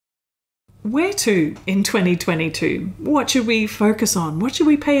Where to in 2022? What should we focus on? What should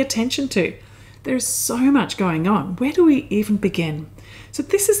we pay attention to? There's so much going on. Where do we even begin? So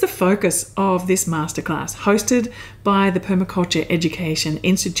this is the focus of this masterclass, hosted by the Permaculture Education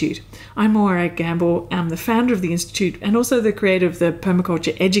Institute. I'm Morag Gamble. I'm the founder of the Institute and also the creator of the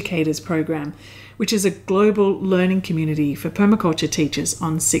Permaculture Educators program, which is a global learning community for permaculture teachers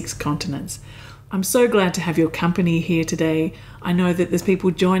on 6 continents. I'm so glad to have your company here today. I know that there's people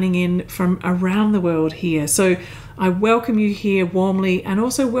joining in from around the world here. So I welcome you here warmly and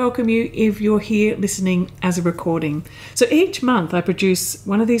also welcome you if you're here listening as a recording. So each month I produce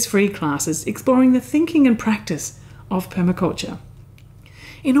one of these free classes exploring the thinking and practice of permaculture.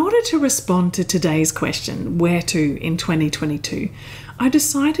 In order to respond to today's question, where to in 2022, I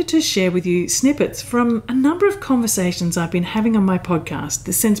decided to share with you snippets from a number of conversations I've been having on my podcast,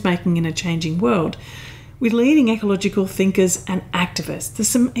 The Sense Making in a Changing World, with leading ecological thinkers and activists. There's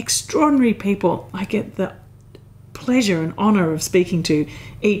some extraordinary people I get the pleasure and honour of speaking to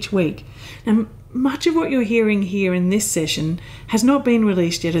each week. Now, much of what you're hearing here in this session has not been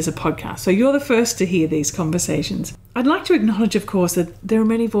released yet as a podcast, so you're the first to hear these conversations. I'd like to acknowledge, of course, that there are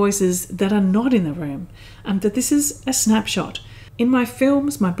many voices that are not in the room, and that this is a snapshot. In my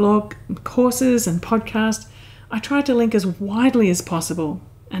films, my blog, courses and podcast, I try to link as widely as possible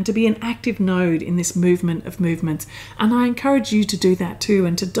and to be an active node in this movement of movements. And I encourage you to do that too,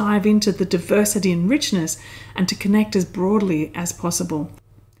 and to dive into the diversity and richness and to connect as broadly as possible.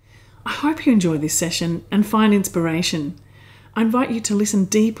 I hope you enjoy this session and find inspiration. I invite you to listen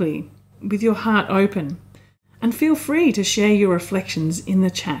deeply with your heart open and feel free to share your reflections in the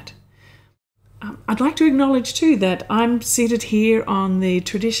chat. I'd like to acknowledge too that I'm seated here on the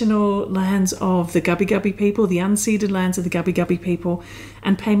traditional lands of the Gubbi Gubbi people, the unceded lands of the Gubbi Gubbi people,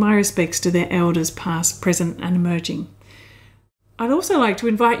 and pay my respects to their elders past, present and emerging. I'd also like to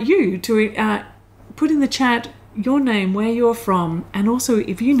invite you to put in the chat your name, where you're from, and also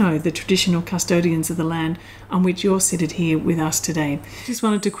if you know the traditional custodians of the land on which you're seated here with us today. Just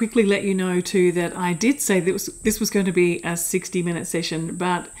wanted to quickly let you know too that I did say that this was going to be a 60-minute session,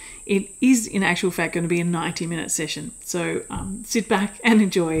 but it is in actual fact going to be a 90-minute session. So sit back and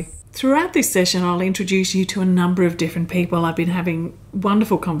enjoy. Throughout this session, I'll introduce you to a number of different people I've been having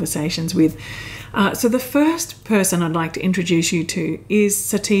wonderful conversations with. So the first person I'd like to introduce you to is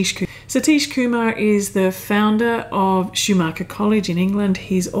Satish Kumar. Satish Kumar is the founder of Schumacher College in England.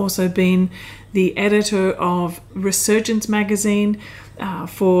 He's also been the editor of Resurgence magazine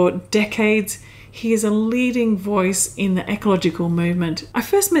for decades. He is a leading voice in the ecological movement. I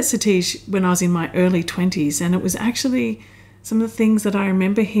first met Satish when I was in my early 20s, and it was actually some of the things that I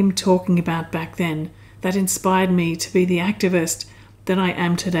remember him talking about back then that inspired me to be the activist that I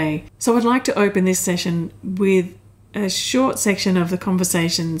am today. So I'd like to open this session with a short section of the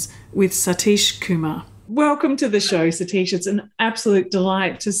conversations with Satish Kumar. Welcome to the show, Satish. It's an absolute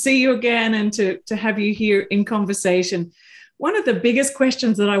delight to see you again and to have you here in conversation. One of the biggest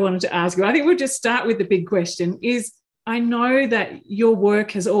questions that I wanted to ask you, I think we'll just start with the big question, is I know that your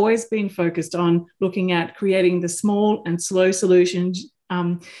work has always been focused on looking at creating the small and slow solutions.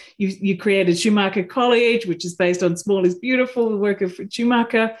 You created Schumacher College, which is based on Small is Beautiful, the work of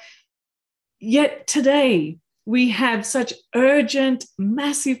Schumacher. Yet today, we have such urgent,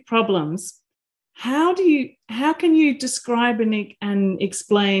 massive problems. How can you describe and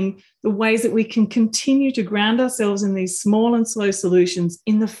explain the ways that we can continue to ground ourselves in these small and slow solutions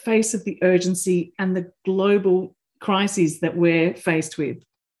in the face of the urgency and the global crises that we're faced with?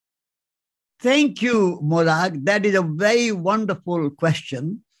 Thank you, Morag. That is a very wonderful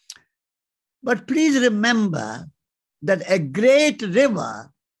question. But please remember that a great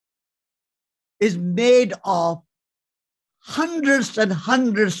river is made of hundreds and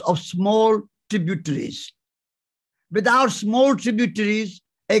hundreds of small tributaries. Without small tributaries,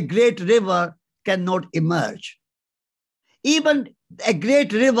 a great river cannot emerge. Even a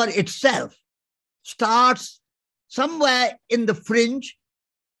great river itself starts somewhere in the fringe,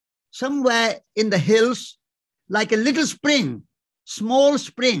 somewhere in the hills, like a little spring, small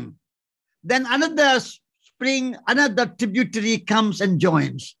spring. Then another spring, another tributary comes and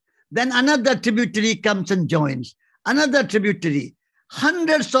joins. Then another tributary comes and joins. Another tributary.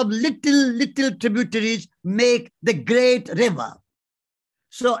 Hundreds of little tributaries make the great river.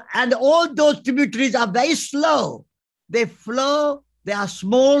 So, and all those tributaries are very slow. They flow, they are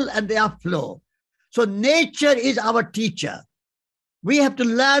small, and they are flow. So nature is our teacher. We have to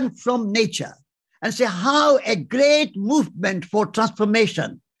learn from nature and say how a great movement for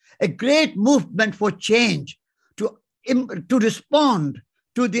transformation, a great movement for change, to respond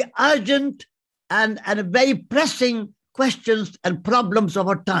to the urgent and very pressing questions and problems of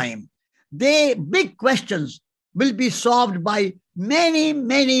our time. big questions will be solved by many,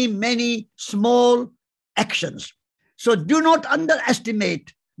 many, many small actions. So do not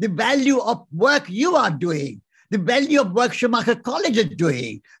underestimate the value of work you are doing, the value of work Schumacher College is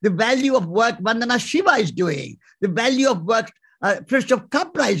doing, the value of work Vandana Shiva is doing, the value of work Fritjof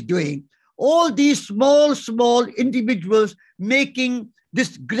Capra is doing. All these small, small individuals making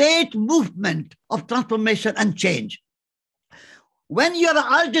this great movement of transformation and change. When you have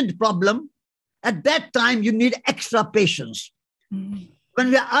an urgent problem, at that time you need extra patience. When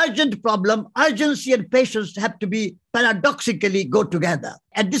we have urgent problem, urgency and patience have to be paradoxically go together.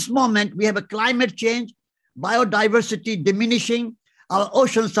 At this moment, we have a climate change, biodiversity diminishing, our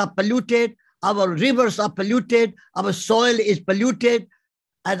oceans are polluted, our rivers are polluted, our soil is polluted,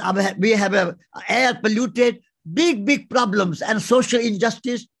 and we have air polluted, big problems, and social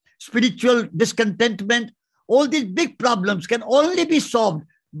injustice, spiritual discontentment. All these big problems can only be solved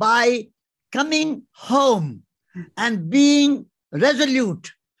by coming home and being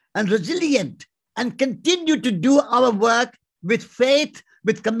resolute and resilient and continue to do our work with faith,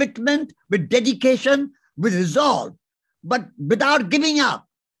 with commitment, with dedication, with resolve, but without giving up.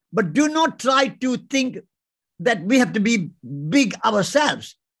 But do not try to think that we have to be big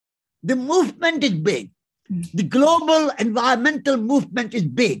ourselves. The movement is big. The global environmental movement is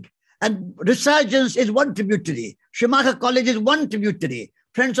big. And Resurgence is one tributary. Schumacher College is one tributary.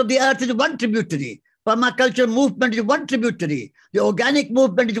 Friends of the Earth is one tributary. Permaculture movement is one tributary. The organic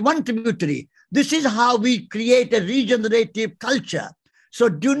movement is one tributary. This is how we create a regenerative culture. So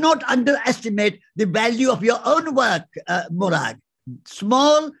do not underestimate the value of your own work, Morag.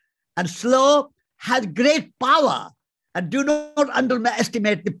 Small and slow has great power. And do not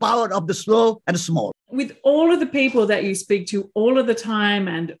underestimate the power of the slow and small. With all of the people that you speak to all of the time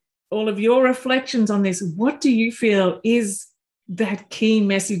and all of your reflections on this, what do you feel is that key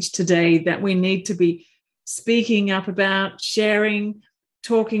message today that we need to be speaking up about, sharing,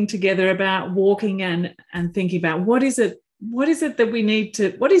 talking together about, walking and thinking about? What is it that we need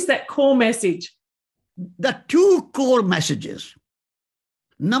to, what is that core message? The two core messages.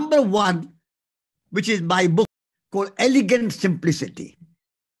 Number one, which is my book called Elegant Simplicity.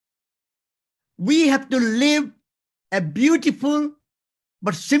 We have to live a beautiful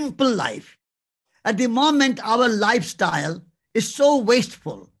but simple life. At the moment, our lifestyle is so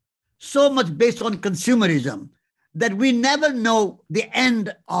wasteful, so much based on consumerism, that we never know the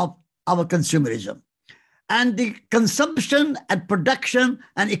end of our consumerism. And the consumption and production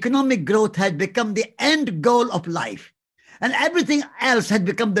and economic growth has become the end goal of life. And everything else has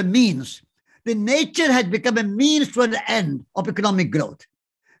become the means. The nature has become a means to an end of economic growth.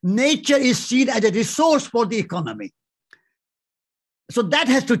 Nature is seen as a resource for the economy. So that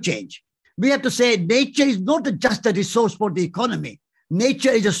has to change. We have to say nature is not just a resource for the economy.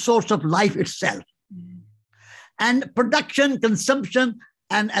 Nature is a source of life itself. And production, consumption,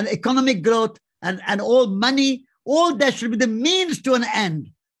 and economic growth, and all money, all that should be the means to an end.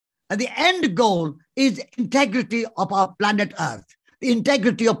 And the end goal is integrity of our planet Earth, the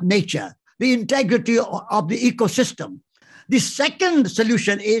integrity of nature, the integrity of the ecosystem. The second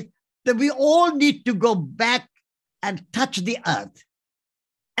solution is that we all need to go back and touch the earth.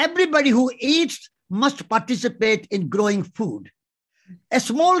 Everybody who eats must participate in growing food. A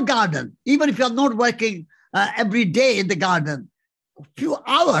small garden, even if you're not working every day in the garden, a few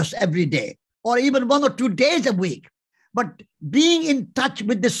hours every day, or even 1 or 2 days a week, but being in touch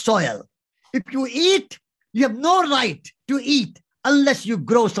with the soil. If you eat, you have no right to eat unless you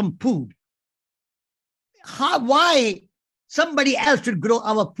grow some food. Why somebody else should grow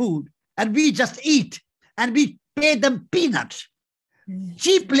our food and we just eat and we pay them peanuts?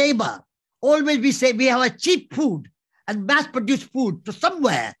 Cheap labor. Always we say we have a cheap food and mass-produced food to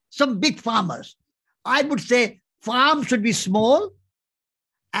somewhere, some big farmers. I would say farms should be small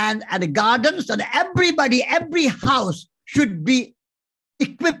and the gardens, and everybody, every house should be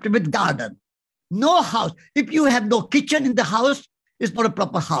equipped with garden. No house. If you have no kitchen in the house, it's not a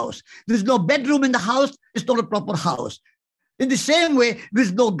proper house. There's no bedroom in the house, it's not a proper house. In the same way,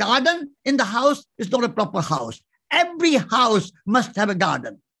 there's no garden in the house, it's not a proper house. Every house must have a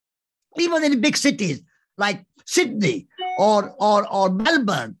garden. Even in big cities like Sydney or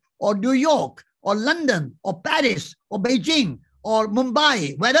Melbourne or New York or London or Paris or Beijing or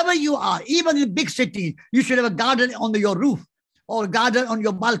Mumbai, wherever you are, even in big cities, you should have a garden on your roof or a garden on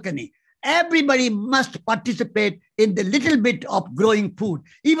your balcony. Everybody must participate in the little bit of growing food,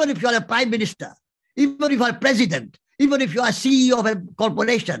 even if you are a prime minister, even if you are a president, even if you are a CEO of a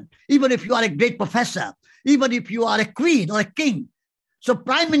corporation, even if you are a great professor, even if you are a queen or a king. So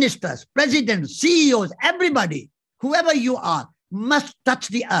prime ministers, presidents, CEOs, everybody, whoever you are, must touch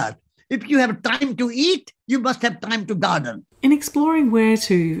the earth. If you have time to eat, you must have time to garden. In exploring where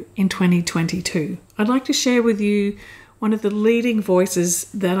to in 2022, I'd like to share with you one of the leading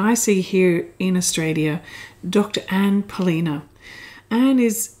voices that I see here in Australia, Dr. Poelina. Anne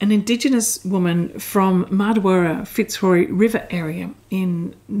is an Indigenous woman from Martuwarra, Fitzroy River area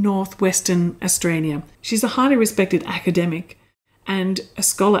in northwestern Australia. She's a highly respected academic and a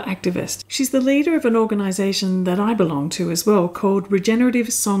scholar activist. She's the leader of an organisation that I belong to as well, called Regenerative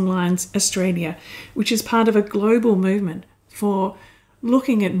Songlines Australia, which is part of a global movement for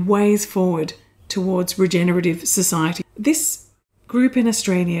looking at ways forward towards regenerative society. This group in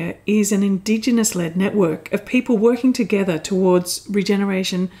Australia is an Indigenous-led network of people working together towards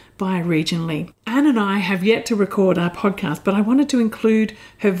regeneration bioregionally. Anne and I have yet to record our podcast, but I wanted to include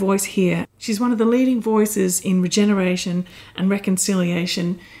her voice here. She's one of the leading voices in regeneration and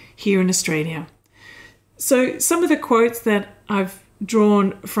reconciliation here in Australia. So some of the quotes that I've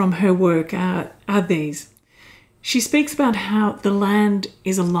drawn from her work are these. She speaks about how the land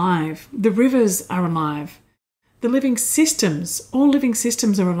is alive, the rivers are alive, the living systems, all living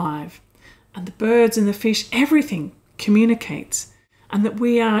systems are alive, and the birds and the fish, everything communicates, and that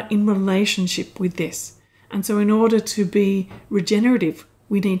we are in relationship with this. And so in order to be regenerative,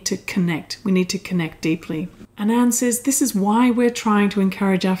 we need to connect. We need to connect deeply. And Anne says this is why we're trying to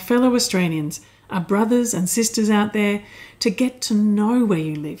encourage our fellow Australians, our brothers and sisters out there, to get to know where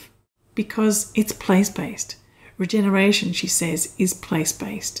you live, because it's place-based. Regeneration, she says, is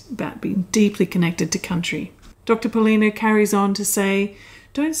place-based, about being deeply connected to country. Dr. Poelina carries on to say,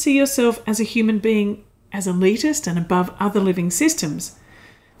 don't see yourself as a human being as elitist and above other living systems.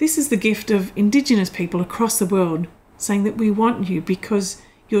 This is the gift of Indigenous people across the world, saying that we want you because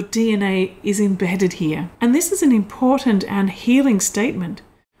your DNA is embedded here. And this is an important and healing statement.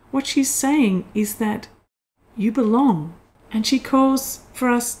 What she's saying is that you belong. And she calls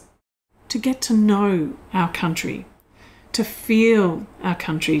for us to get to know our country, to feel our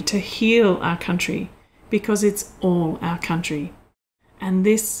country, to heal our country, because it's all our country. And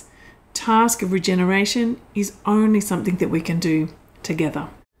this task of regeneration is only something that we can do together.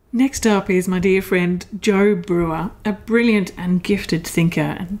 Next up is my dear friend Jo Brewer, a brilliant and gifted thinker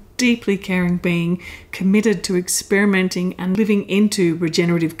and deeply caring being committed to experimenting and living into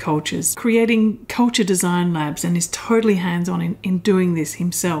regenerative cultures, creating culture design labs, and is totally hands-on in doing this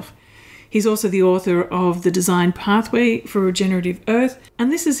himself. He's also the author of The Design Pathway for Regenerative Earth, and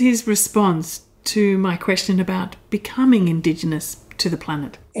this is his response to my question about becoming Indigenous to the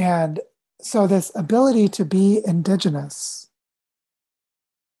planet. And so this ability to be Indigenous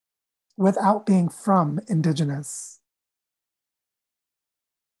without being from Indigenous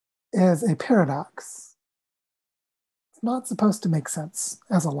is a paradox. It's not supposed to make sense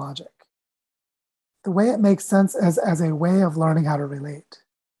as a logic. The way it makes sense is as a way of learning how to relate.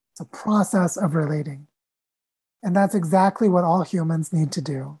 It's a process of relating. And that's exactly what all humans need to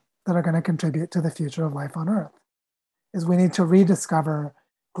do that are going to contribute to the future of life on Earth, is we need to rediscover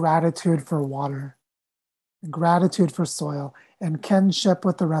gratitude for water, and gratitude for soil, and kinship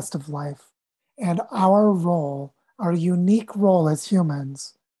with the rest of life. And our role, our unique role as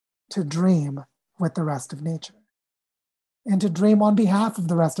humans, to dream with the rest of nature. And to dream on behalf of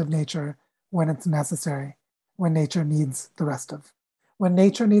the rest of nature when it's necessary, when nature needs the rest of. When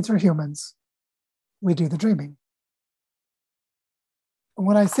nature needs her humans, we do the dreaming.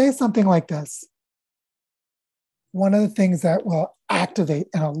 When I say something like this, one of the things that will activate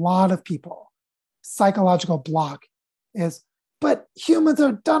in a lot of people, psychological block, is, but humans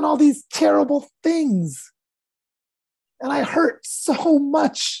have done all these terrible things. And I hurt so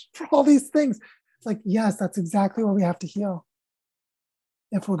much for all these things. It's like, yes, that's exactly what we have to heal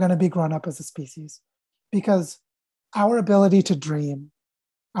if we're going to be grown up as a species. Because our ability to dream,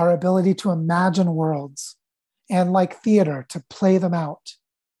 our ability to imagine worlds, and like theater, to play them out.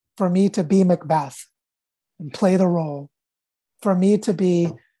 For me to be Macbeth and play the role. For me to be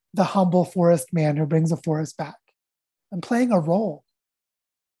the humble forest man who brings a forest back. I'm playing a role.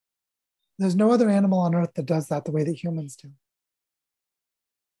 There's no other animal on earth that does that the way that humans do.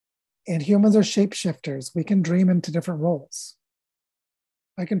 And humans are shapeshifters. We can dream into different roles.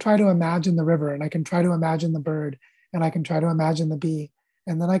 I can try to imagine the river, and I can try to imagine the bird, and I can try to imagine the bee,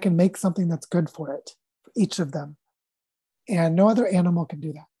 and then I can make something that's good for it, for each of them. And no other animal can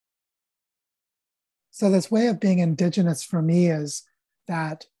do that. So this way of being Indigenous for me is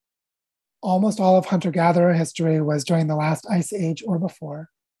that almost all of hunter-gatherer history was during the last ice age or before.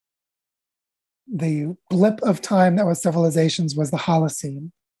 The blip of time that was civilizations was the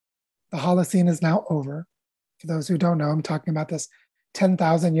Holocene. The Holocene is now over. For those who don't know, I'm talking about this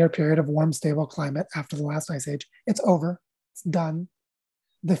 10,000 year period of warm, stable climate after the last ice age. It's over. It's done.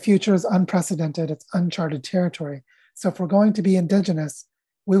 The future is unprecedented. It's uncharted territory. So if we're going to be indigenous,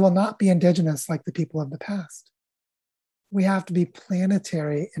 we will not be indigenous like the people of the past. We have to be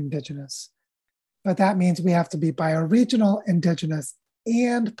planetary indigenous. But that means we have to be bioregional indigenous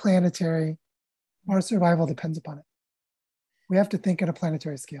and planetary. Our survival depends upon it. We have to think at a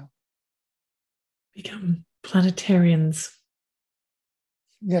planetary scale. Become planetarians.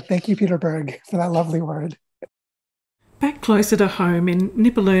 Yeah, thank you, Peter Berg, for that lovely word. Back closer to home in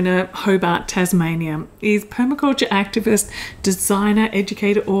Nipaluna, Hobart, Tasmania, is permaculture activist, designer,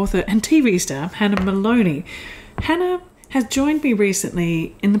 educator, author, and TV star Hannah Maloney. Hannah has joined me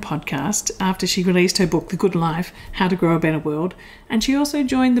recently in the podcast after she released her book, The Good Life, How to Grow a Better World, and she also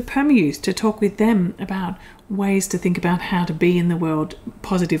joined the Perma Youth to talk with them about ways to think about how to be in the world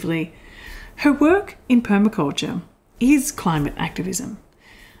positively. Her work in permaculture is climate activism.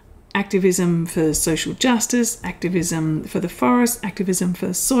 Activism for social justice, activism for the forest, activism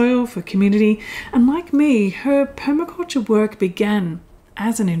for soil, for community. And like me, her permaculture work began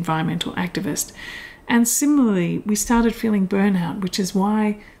as an environmental activist. And similarly, we started feeling burnout, which is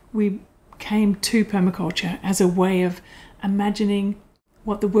why we came to permaculture as a way of imagining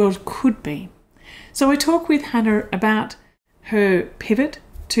what the world could be. So I talk with Hannah about her pivot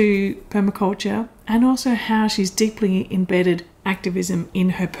to permaculture and also how she's deeply embedded activism in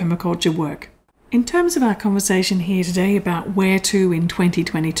her permaculture work. In terms of our conversation here today about where to in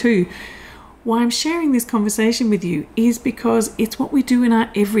 2022, why I'm sharing this conversation with you is because it's what we do in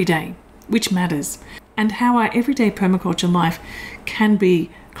our everyday, which matters, and how our everyday permaculture life can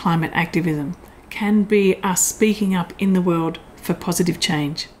be climate activism, can be us speaking up in the world for positive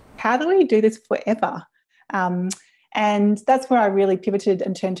change. How do we do this forever? And that's where I really pivoted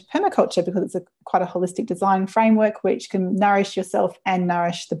and turned to permaculture, because it's quite a holistic design framework which can nourish yourself and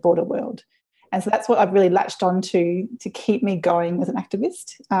nourish the broader world. And so that's what I've really latched on to keep me going as an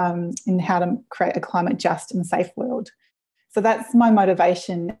activist in how to create a climate just and safe world. So that's my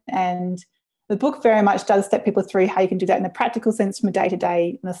motivation. And the book very much does step people through how you can do that in a practical sense from a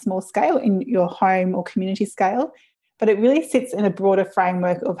day-to-day on a small scale in your home or community scale. But it really sits in a broader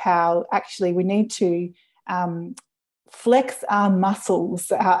framework of how actually we need to flex our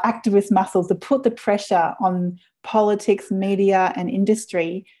muscles, our activist muscles, to put the pressure on politics, media and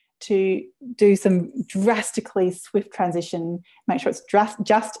industry to do some drastically swift transition, make sure it's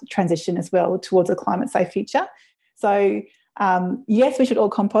just transition as well towards a climate safe future. So yes, we should all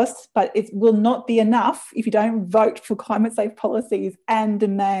compost, but it will not be enough if you don't vote for climate safe policies and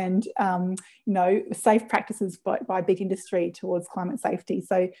demand, safe practices by big industry towards climate safety.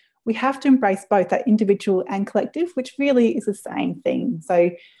 So we have to embrace both that individual and collective, which really is the same thing. So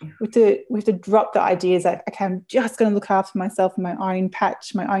we have to drop the ideas that, okay, I'm just going to look after myself in my own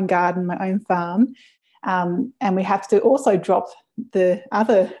patch, my own garden, my own farm. And we have to also drop the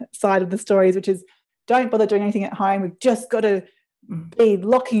other side of the stories, which is don't bother doing anything at home. We've just got to be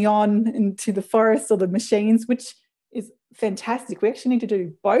locking on into the forests or the machines, which is fantastic. We actually need to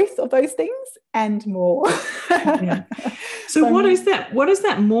do both of those things and more. Yeah. So what is that? What is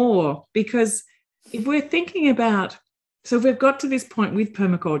that more? Because if we're thinking about, so we've got to this point with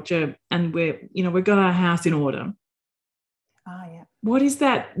permaculture and we've got our house in order. Ah, yeah. What is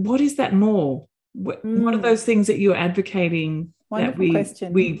that? What is that more? What are those things that you're advocating Wonderful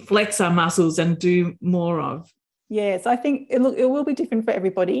that we flex our muscles and do more of? Yes, I think it will be different for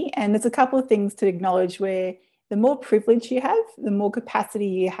everybody. And there's a couple of things to acknowledge where the more privilege you have, the more capacity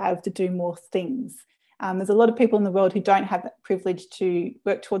you have to do more things. There's a lot of people in the world who don't have that privilege to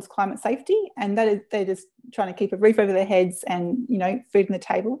work towards climate safety, and they're just trying to keep a roof over their heads and, food on the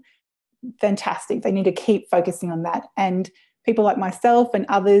table. Fantastic. They need to keep focusing on that. And people like myself and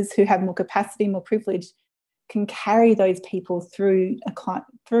others who have more capacity, more privilege, can carry those people through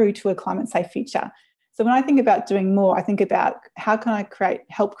to a climate safe future. So when I think about doing more, I think about how can I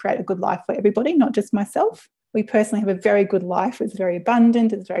help create a good life for everybody, not just myself. We personally have a very good life. It's very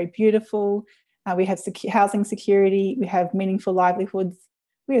abundant. It's very beautiful. We have housing security. We have meaningful livelihoods.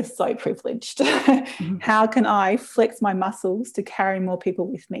 We are so privileged. Mm-hmm. How can I flex my muscles to carry more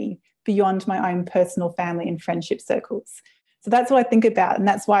people with me beyond my own personal family and friendship circles? So that's what I think about. And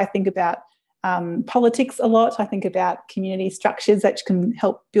that's why I think about politics a lot. I think about community structures that can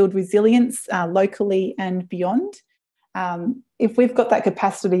help build resilience locally and beyond. If we've got that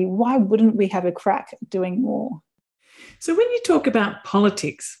capacity, why wouldn't we have a crack at doing more? So when you talk about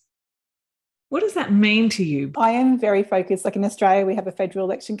politics, what does that mean to you? I am very focused. Like in Australia, we have a federal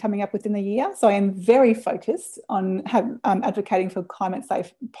election coming up within the year. So I am very focused on advocating for climate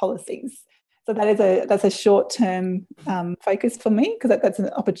safe policies. So that's a short-term focus for me, because that's an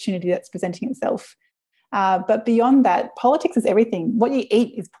opportunity that's presenting itself. But beyond that, politics is everything. What you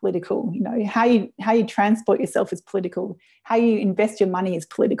eat is political. You know, how you transport yourself is political. How you invest your money is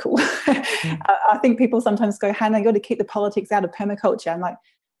political. I think people sometimes go, Hannah, you got to keep the politics out of permaculture. I'm like,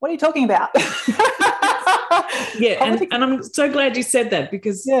 what are you talking about? Yeah, and I'm so glad you said that,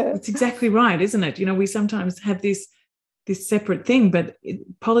 because it's exactly right, isn't it? You know, we sometimes have this separate thing, but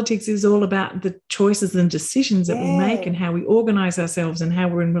politics is all about the choices and decisions that we make, and how we organise ourselves, and how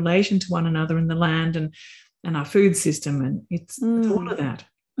we're in relation to one another and the land and our food system, and it's all of that.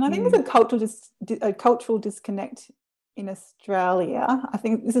 And I think there's a cultural disconnect in Australia. I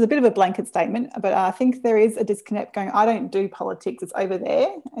think this is a bit of a blanket statement, but I think there is a disconnect going, I don't do politics, it's over there.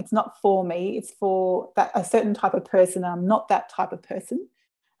 It's not for me, it's for a certain type of person. I'm not that type of person.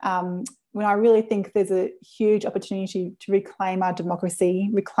 When I really think there's a huge opportunity to reclaim our democracy,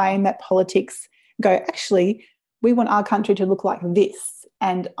 reclaim that politics, go, actually, we want our country to look like this,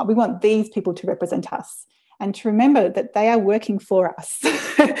 and we want these people to represent us. And to remember that they are working for us.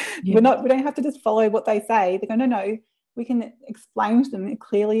 We don't have to just follow what they say. They go, no, we can explain to them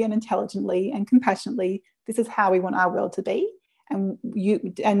clearly and intelligently and compassionately, this is how we want our world to be.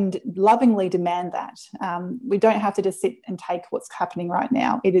 And lovingly demand that. We don't have to just sit and take what's happening right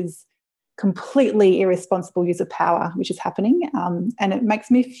now. It is completely irresponsible use of power, which is happening, and it makes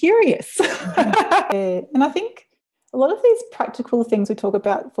me furious. And I think a lot of these practical things we talk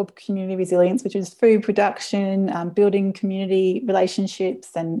about for community resilience, which is food production, building community relationships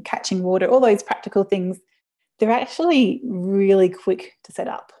and catching water, all those practical things, they're actually really quick to set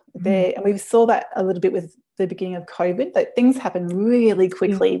up. And we saw that a little bit with the beginning of COVID, that things happen really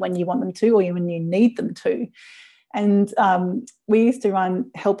quickly when you want them to, or when you need them to. And we used to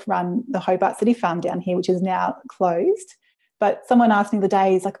help run the Hobart City Farm down here, which is now closed. But someone asked me the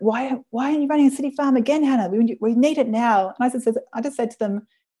day, he's like, why are you running a city farm again, Hannah? We need it now. And I just said to them,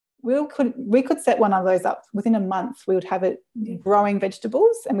 we could set one of those up within a month. We would have it growing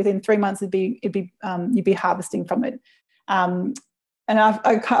vegetables, and within 3 months you'd be harvesting from it. And I've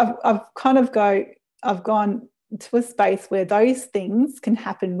gone to a space where those things can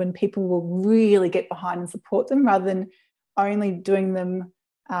happen when people will really get behind and support them, rather than only doing them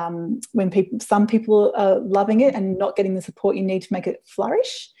when some people are loving it and not getting the support you need to make it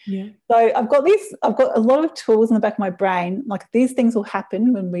flourish. So I've got a lot of tools in the back of my brain, like these things will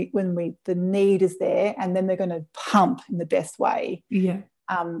happen when the need is there, and then they're going to pump in the best way.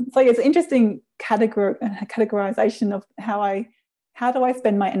 So it's an interesting categorization of how do I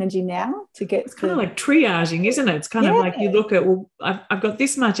spend my energy now to get. It's kind of like triaging, isn't it? It's kind of like you look at, well, I've got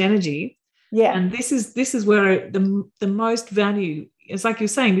this much energy, and this is where the most value. It's like you're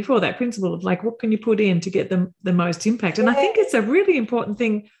saying before, that principle of like, what can you put in to get the most impact? And I think it's a really important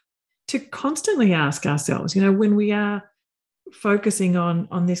thing to constantly ask ourselves, you know, when we are focusing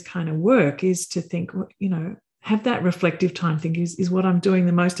on this kind of work, is to think, you know, have that reflective time. Think, is what I'm doing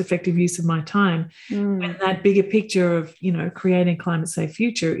the most effective use of my time? When that bigger picture of, you know, creating a climate safe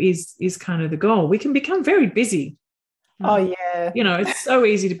future is kind of the goal. We can become very busy. You know, it's so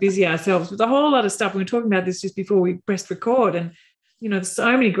easy to busy ourselves with a whole lot of stuff. We were talking about this just before we pressed record, and you know, there's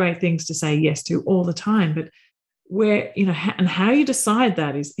so many great things to say yes to all the time, but where, you know, and how you decide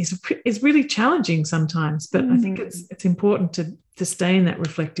that is really challenging sometimes. But I think it's important to stay in that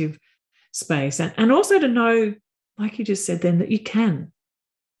reflective space, and also to know, like you just said then, that you can,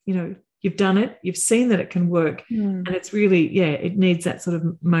 you know, you've done it, you've seen that it can work, and it's really, it needs that sort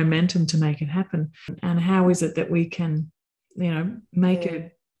of momentum to make it happen. And how is it that we can, you know, make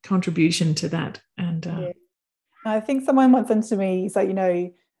a contribution to that? And I think someone once said to me, so, you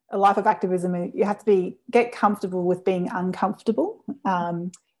know, a life of activism, you have to get comfortable with being uncomfortable,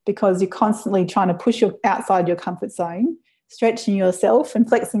 because you're constantly trying to push outside your comfort zone, stretching yourself and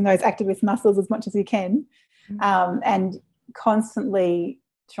flexing those activist muscles as much as you can, and constantly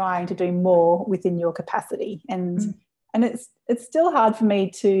trying to do more within your capacity. And it's still hard for me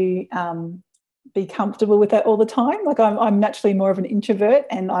to be comfortable with that all the time. Like I'm naturally more of an introvert,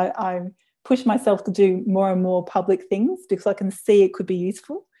 and I push myself to do more and more public things because I can see it could be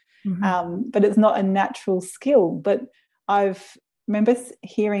useful. But it's not a natural skill. But I've remember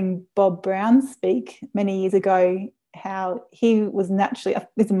hearing Bob Brown speak many years ago, how he was naturally,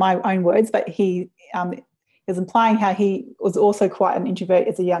 these are my own words, but he was implying how he was also quite an introvert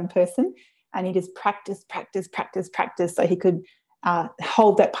as a young person, and he just practiced so he could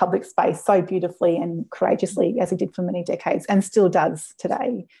hold that public space so beautifully and courageously as he did for many decades and still does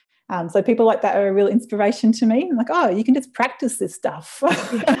today. So people like that are a real inspiration to me. I'm like, oh, you can just practice this stuff.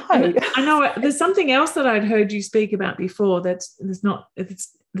 I know there's something else that I'd heard you speak about before that's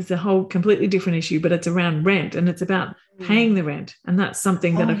there's a whole completely different issue, but it's around rent, and it's about paying the rent. And that's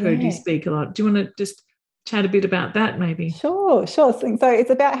something that I've heard you speak a lot. Do you want to just chat a bit about that maybe. Sure. So it's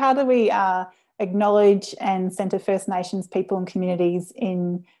about how do we acknowledge and centre First Nations people and communities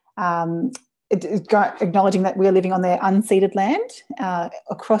in acknowledging that we're living on their unceded land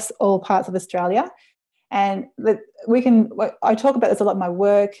across all parts of Australia. And that I talk about this a lot in my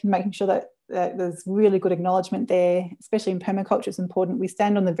work, making sure that there's really good acknowledgement there, especially in permaculture. It's important. We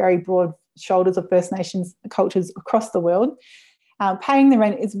stand on the very broad shoulders of First Nations cultures across the world. Paying the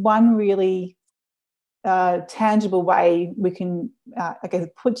rent is one really tangible way we can,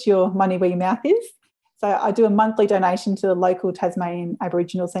 put your money where your mouth is. So I do a monthly donation to the local Tasmanian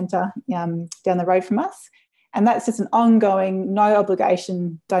Aboriginal Centre down the road from us. And that's just an ongoing, no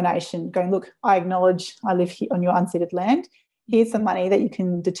obligation donation going, look, I acknowledge I live here on your unceded land. Here's some money that you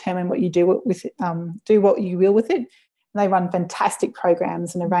can determine what you do with it, do what you will with it. And they run fantastic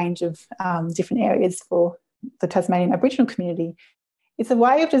programs in a range of different areas for the Tasmanian Aboriginal community. It's a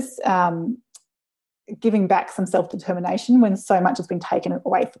way of just giving back some self-determination when so much has been taken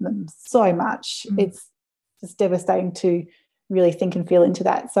away from them. So much. It's just devastating to really think and feel into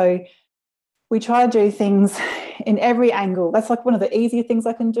that. So we try to do things in every angle. That's like one of the easier things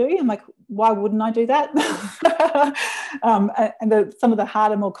I can do. I'm like, why wouldn't I do that? Some of the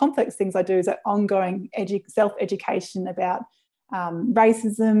harder, more complex things I do is that ongoing self-education about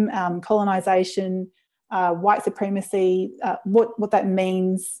racism, colonisation, white supremacy, what that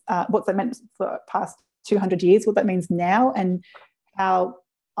means, what that meant for the past 200 years, what that means now, and how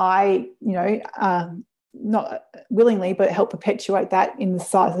I, not willingly, but help perpetuate that in the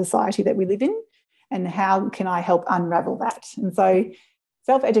society that we live in, and how can I help unravel that? And so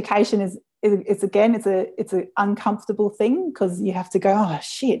self-education is an uncomfortable thing because you have to go, oh,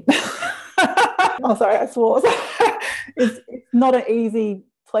 shit. Oh, sorry, I swore. It's not an easy,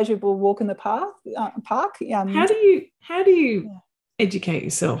 pleasurable walk in the park. How do you educate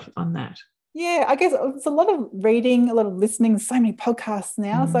yourself on that? Yeah, I guess it's a lot of reading, a lot of listening, so many podcasts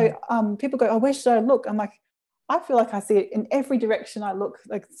now. So people go, oh, where should I look? I'm like, I feel like I see it in every direction I look,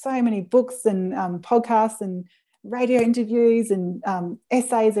 like so many books and podcasts and radio interviews and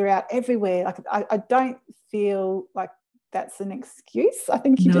essays are out everywhere. Like I don't feel like that's an excuse. I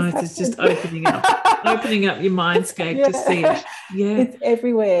think it's just opening up your mindscape to see it. Yeah, it's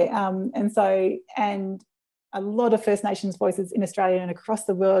everywhere. And a lot of First Nations voices in Australia and across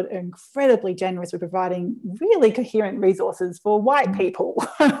the world are incredibly generous with providing really coherent resources for white people,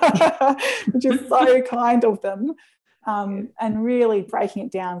 which is so kind of them, and really breaking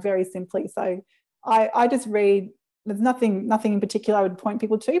it down very simply. So I just read. There's nothing in particular I would point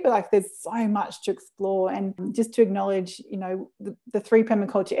people to, but like there's so much to explore, and just to acknowledge, the three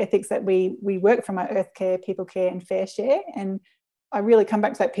permaculture ethics that we work from are earth care, people care, and fair share. And I really come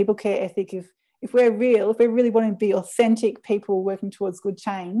back to that people care ethic. If we're really wanting to be authentic people working towards good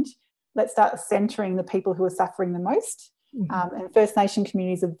change, let's start centering the people who are suffering the most. And First Nation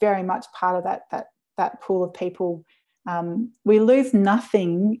communities are very much part of that pool of people. We lose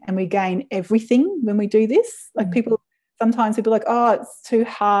nothing and we gain everything when we do this. Like sometimes people are like, oh, it's too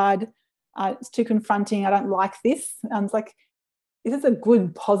hard, it's too confronting, I don't like this. It's like, this is a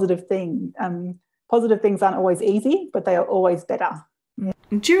good, positive thing. Positive things aren't always easy, but they are always better.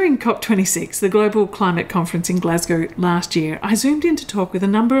 During COP26, the Global Climate Conference in Glasgow last year, I zoomed in to talk with a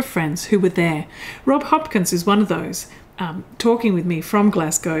number of friends who were there. Rob Hopkins is one of those, talking with me from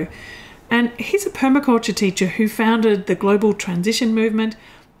Glasgow. And he's a permaculture teacher who founded the Global Transition Movement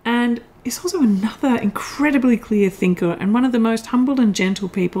and is also another incredibly clear thinker and one of the most humble and gentle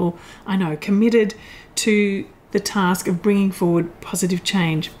people I know, committed to the task of bringing forward positive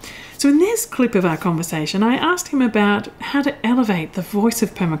change. So in this clip of our conversation, I asked him about how to elevate the voice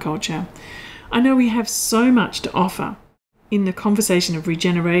of permaculture. I know we have so much to offer in the conversation of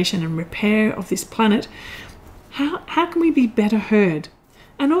regeneration and repair of this planet. How can we be better heard?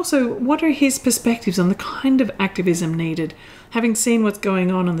 And also, what are his perspectives on the kind of activism needed, having seen what's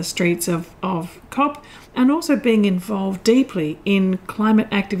going on the streets of COP, and also being involved deeply in climate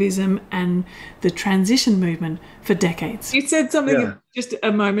activism and the transition movement for decades? You said something just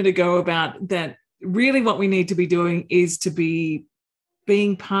a moment ago about that really what we need to be doing is to be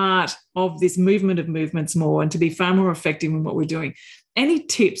being part of this movement of movements more and to be far more effective in what we're doing. Any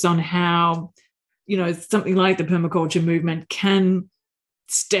tips on how, something like the permaculture movement can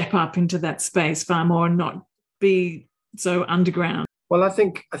step up into that space far more and not be so underground? Well, I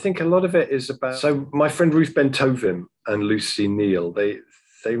think a lot of it is about, so my friend Ruth Bentovim and Lucy Neal, they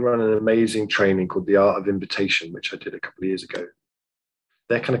run an amazing training called The Art of Invitation, which I did a couple of years ago.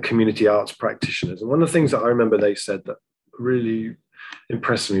 They're kind of community arts practitioners. And one of the things that I remember they said that really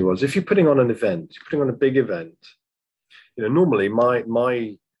impressed me was, if you're putting on an event, you're putting on a big event, normally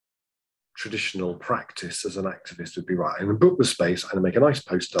my traditional practice as an activist would be, right, I'm going to book the space, I'm going to make a nice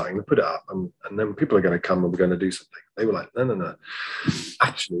poster, I'm going to put it up, and then people are going to come and we're going to do something. They were like, no.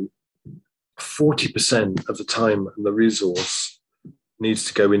 Actually, 40% of the time and the resource needs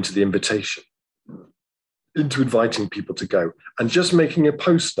to go into the invitation, into inviting people to go. And just making a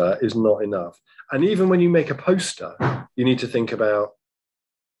poster is not enough. And even when you make a poster, you need to think about,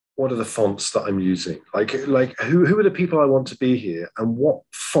 what are the fonts that I'm using? Like who are the people I want to be here, and what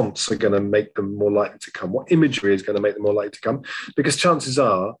fonts are going to make them more likely to come? What imagery is going to make them more likely to come? Because chances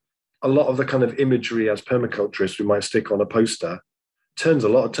are, a lot of the kind of imagery as permaculturists we might stick on a poster turn a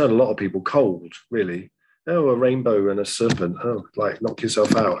lot of people cold, really. Oh, a rainbow and a serpent. Oh, like, knock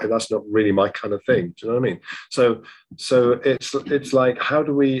yourself out. That's not really my kind of thing. Do you know what I mean? So it's like, how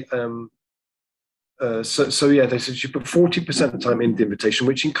do we? Yeah, they said you put 40% of the time in the invitation,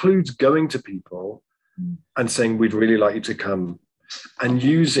 which includes going to people and saying, we'd really like you to come, and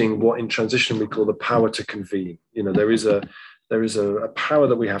using what in transition we call the power to convene. You know, there is a power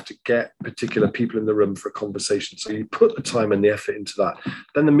that we have to get particular people in the room for a conversation. So you put the time and the effort into that.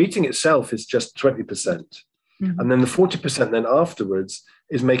 Then the meeting itself is just 20%. Mm-hmm. And then the 40% then afterwards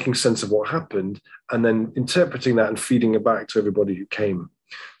is making sense of what happened and then interpreting that and feeding it back to everybody who came.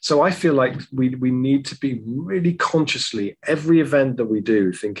 So I feel like we need to be really consciously, every event that we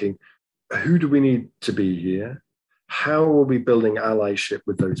do, thinking, who do we need to be here? How are we building allyship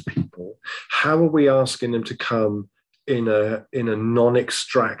with those people? How are we asking them to come in a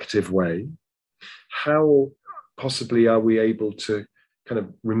non-extractive way? How possibly are we able to kind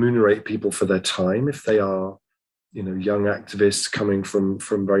of remunerate people for their time if they are, you know, young activists coming from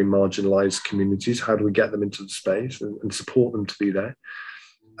very marginalized communities? How do we get them into the space and support them to be there?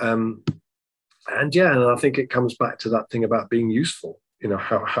 And I think it comes back to that thing about being useful. You know,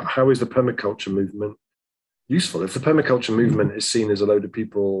 how is the permaculture movement useful? If the permaculture movement is seen as a load of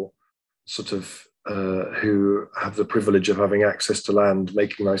people sort of who have the privilege of having access to land,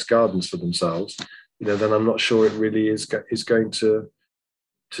 making nice gardens for themselves, you know, then I'm not sure it really is going to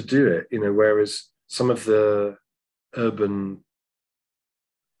do it. You know, whereas some of the urban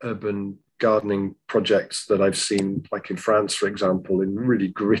gardening projects that I've seen, like in France, for example, in really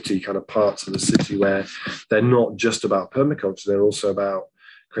gritty kind of parts of the city where they're not just about permaculture, they're also about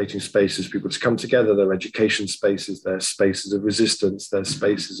creating spaces for people to come together, their education spaces, their spaces of resistance, their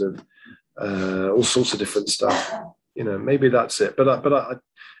spaces of all sorts of different stuff. You know, maybe that's it. But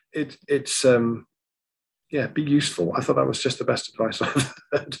it's be useful. I thought that was just the best advice I've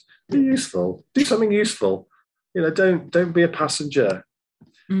heard. Be useful. Do something useful. You know, don't be a passenger.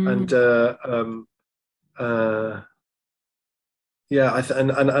 And I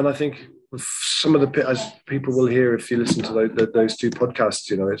think some of the, as people will hear if you listen to those two podcasts,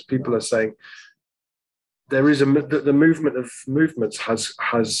 you know, it's people are saying there is the movement of movements has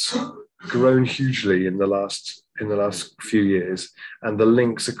grown hugely in the last few years, and the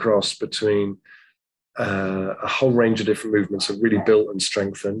links across between a whole range of different movements have really built and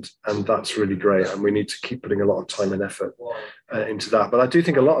strengthened, and that's really great, and we need to keep putting a lot of time and effort into that. But I do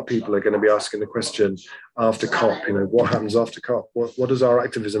think a lot of people are going to be asking the question after COP, you know, what happens after COP? What does our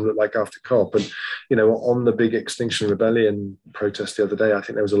activism look like after COP? And, you know, on the big Extinction Rebellion protest the other day, I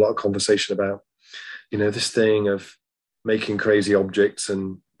think there was a lot of conversation about, you know, this thing of making crazy objects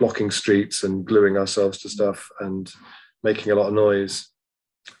and blocking streets and gluing ourselves to stuff and making a lot of noise.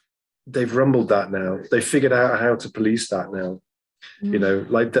 They've rumbled that now. They figured out how to police that now. You know,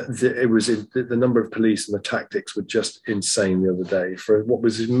 like it was the number of police and the tactics were just insane the other day for what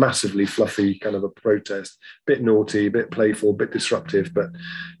was massively fluffy kind of a protest, bit naughty, bit playful, bit disruptive, but,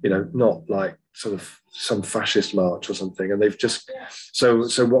 you know, not like sort of some fascist march or something. And they've just, so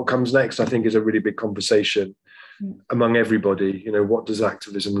what comes next, I think, is a really big conversation among everybody. You know, what does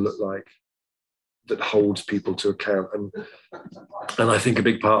activism look like that holds people to account? And I think a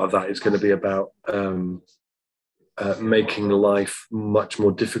big part of that is going to be about making life much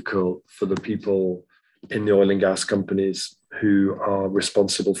more difficult for the people in the oil and gas companies who are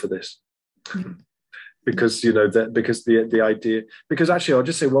responsible for this. Because, you know, because the idea, because actually I'll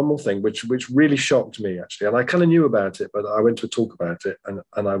just say one more thing, which really shocked me actually, and I kind of knew about it, but I went to a talk about it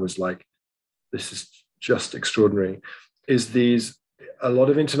and I was like, this is just extraordinary, is a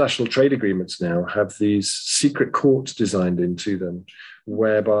lot of international trade agreements now have these secret courts designed into them,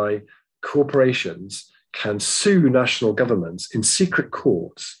 whereby corporations can sue national governments in secret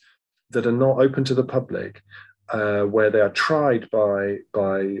courts that are not open to the public, where they are tried by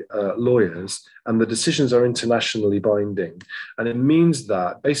lawyers, and the decisions are internationally binding. And it means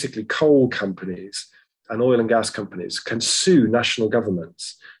that basically coal companies and oil and gas companies can sue national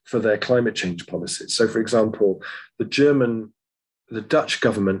governments for their climate change policies. So, for example, the German the Dutch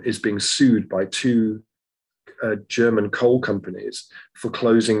government is being sued by two German coal companies for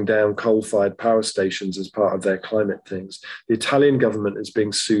closing down coal-fired power stations as part of their climate things. The Italian government is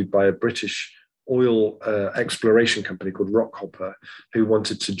being sued by a British oil exploration company called Rockhopper, who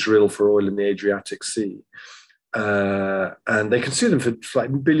wanted to drill for oil in the Adriatic Sea. And they can sue them for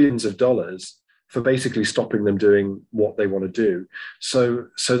like billions of dollars for basically stopping them doing what they want to do. So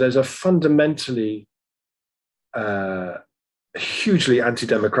there's a fundamentally hugely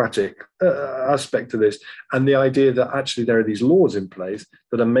anti-democratic aspect to this, and the idea that actually there are these laws in place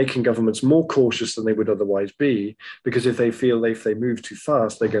that are making governments more cautious than they would otherwise be, because if they feel if they move too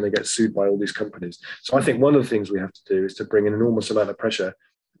fast, they're going to get sued by all these companies. So I think one of the things we have to do is to bring an enormous amount of pressure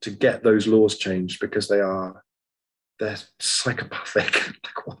to get those laws changed, because they're psychopathic.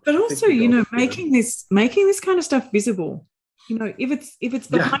 But also, making this kind of stuff visible. If it's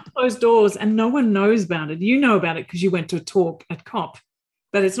behind closed doors and no one knows about it, you know about it because you went to a talk at COP,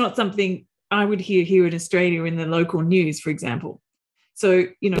 but it's not something I would hear here in Australia in the local news, for example. So,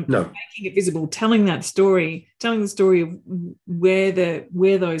 making it visible, telling the story of where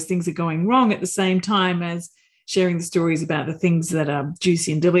those things are going wrong at the same time as sharing the stories about the things that are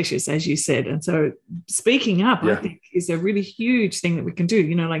juicy and delicious, as you said. And so speaking up, I think, is a really huge thing that we can do,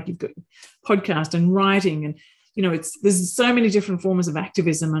 like you've got podcast and writing and, there's so many different forms of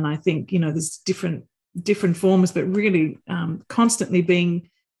activism, and I think there's different forms, but really constantly being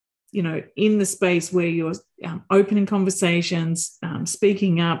in the space where you're opening conversations,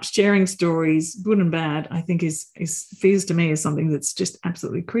 speaking up, sharing stories, good and bad, I think feels to me as something that's just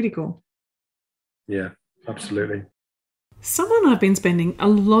absolutely critical. Yeah, absolutely. Someone I've been spending a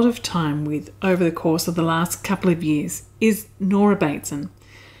lot of time with over the course of the last couple of years is Nora Bateson.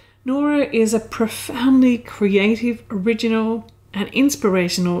 Nora is a profoundly creative, original, and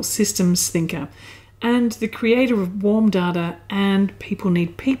inspirational systems thinker, and the creator of Warm Data and People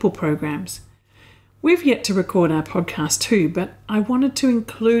Need People programs. We've yet to record our podcast too, but I wanted to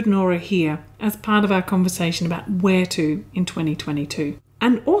include Nora here as part of our conversation about where to in 2022.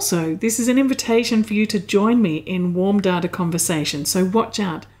 And also, this is an invitation for you to join me in Warm Data conversation, so watch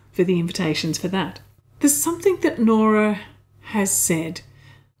out for the invitations for that. There's something that Nora has said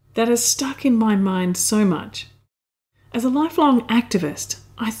that has stuck in my mind so much. As a lifelong activist,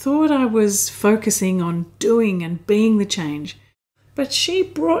 I thought I was focusing on doing and being the change, but she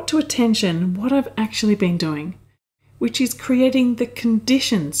brought to attention what I've actually been doing, which is creating the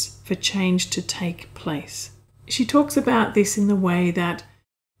conditions for change to take place. She talks about this in the way that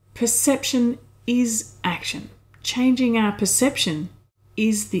perception is action. Changing our perception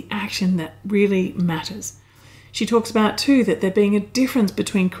is the action that really matters. She talks about too that there being a difference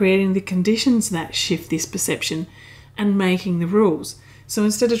between creating the conditions that shift this perception and making the rules. So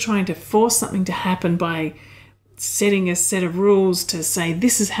instead of trying to force something to happen by setting a set of rules to say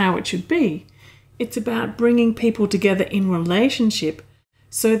this is how it should be, it's about bringing people together in relationship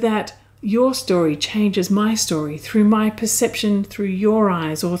so that your story changes my story through my perception, through your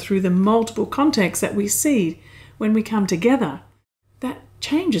eyes, or through the multiple contexts that we see when we come together. That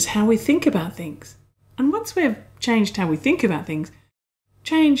changes how we think about things. And once we've changed how we think about things,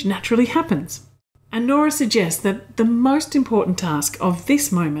 change naturally happens. And Nora suggests that the most important task of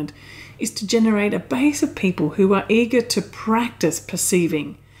this moment is to generate a base of people who are eager to practice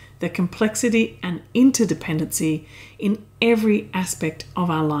perceiving the complexity and interdependency in every aspect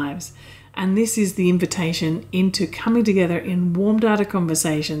of our lives. And this is the invitation into coming together in warm data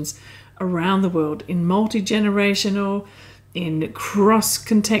conversations around the world, in multi-generational, in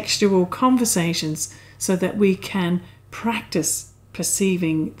cross-contextual conversations, so that we can practice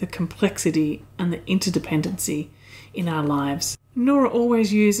perceiving the complexity and the interdependency in our lives. Nora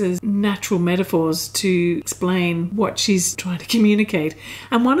always uses natural metaphors to explain what she's trying to communicate,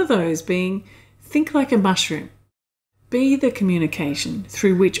 and one of those being, think like a mushroom. Be the communication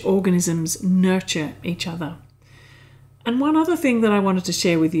through which organisms nurture each other. And one other thing that I wanted to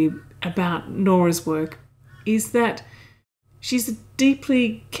share with you about Nora's work is that she's a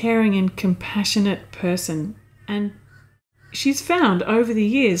deeply caring and compassionate person, and she's found over the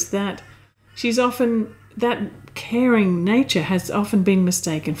years that that caring nature has often been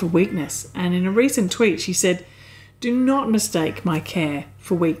mistaken for weakness. And in a recent tweet she said, "Do not mistake my care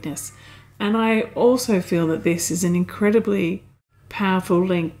for weakness." And I also feel that this is an incredibly powerful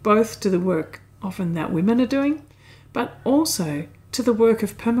link both to the work often that women are doing, but also to the work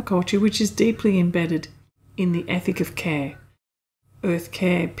of permaculture, which is deeply embedded in the ethic of care. Earth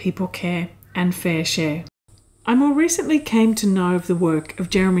care, people care, and fair share. I more recently came to know of the work of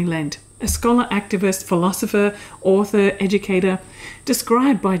Jeremy Lent, a scholar, activist, philosopher, author, educator,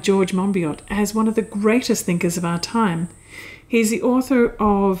 described by George Monbiot as one of the greatest thinkers of our time. He's the author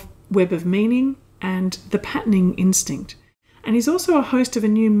of Web of Meaning and The Patterning Instinct. And he's also a host of a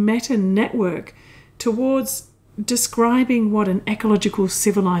new meta-network towards describing what an ecological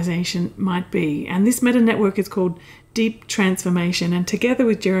civilization might be. And this meta-network is called Deep Transformation. And together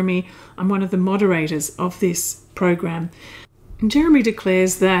with Jeremy, I'm one of the moderators of this program. And Jeremy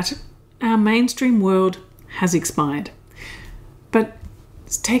declares that our mainstream world has expired, but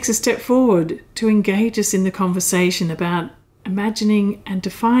takes a step forward to engage us in the conversation about imagining and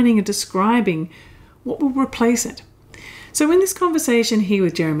defining and describing what will replace it. So in this conversation here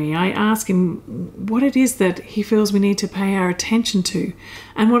with Jeremy, I ask him what it is that he feels we need to pay our attention to,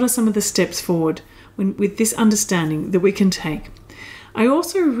 and what are some of the steps forward with this understanding that we can take. I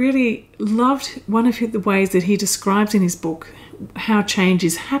also really loved one of the ways that he describes in his book how change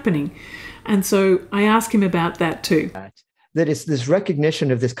is happening. And so I ask him about that too. That it's this recognition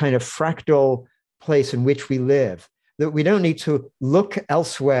of this kind of fractal place in which we live, that we don't need to look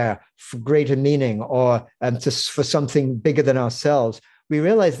elsewhere for greater meaning or for something bigger than ourselves. We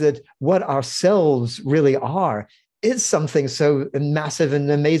realize that what ourselves really are is something so massive and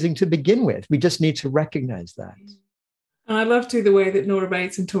amazing to begin with. We just need to recognize that. And I love too the way that Nora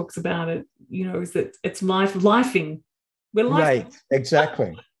Bateson talks about it, is that it's lifing. We're lifing. Right,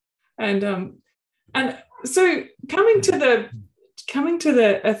 exactly. And so coming to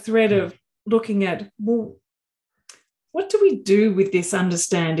a thread of looking at, well, what do we do with this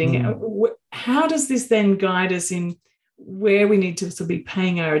understanding? How does this then guide us in where we need to sort of be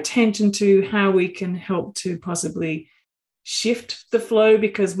paying our attention to, how we can help to possibly shift the flow,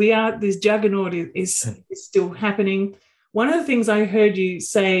 because this juggernaut is still happening. One of the things I heard you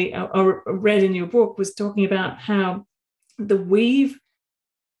say or read in your book was talking about how the weave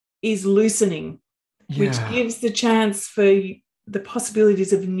is loosening, which gives the chance for the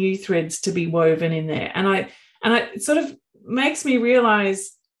possibilities of new threads to be woven in there. And it sort of makes me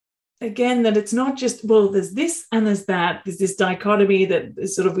realize again that it's not just, well, there's this and there's that. There's this dichotomy that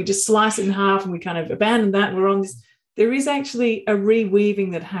is sort of, we just slice it in half and we kind of abandon that and we're on this. There is actually a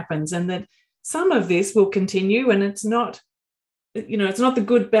reweaving that happens, and that some of this will continue, and it's not, it's not the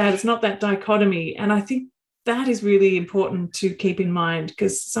good, bad, it's not that dichotomy. And I think that is really important to keep in mind,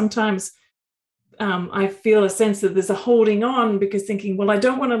 because sometimes I feel a sense that there's a holding on, because thinking, well, I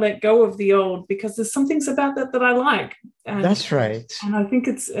don't want to let go of the old because there's some things about that I like. That's right. And I think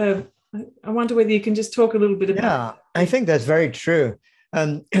it's, I wonder whether you can just talk a little bit about that. I think that's very true.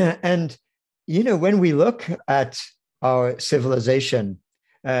 And, when we look at our civilization,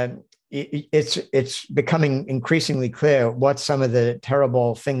 it's becoming increasingly clear what some of the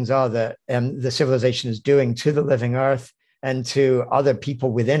terrible things are that the civilization is doing to the living earth and to other people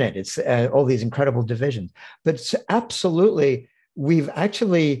within it. It's all these incredible divisions. But absolutely,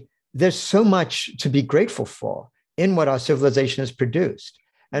 there's so much to be grateful for in what our civilization has produced.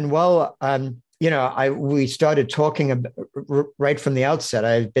 And while, we started talking right from the outset,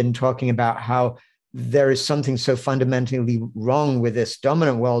 I've been talking about how there is something so fundamentally wrong with this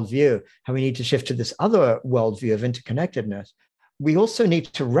dominant worldview, how we need to shift to this other worldview of interconnectedness. We also need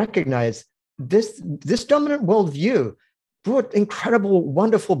to recognize this dominant worldview brought incredible,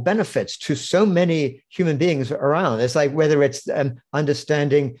 wonderful benefits to so many human beings around. It's like whether it's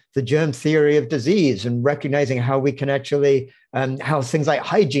understanding the germ theory of disease and recognizing how we can actually, how things like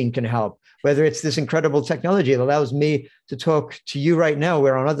hygiene can help, whether it's this incredible technology that allows me to talk to you right now.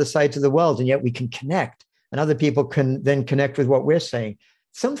 We're on other sides of the world, and yet we can connect, and other people can then connect with what we're saying.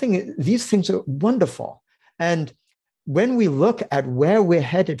 These things are wonderful. And when we look at where we're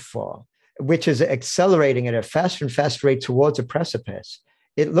headed for, which is accelerating at a faster and faster rate towards a precipice,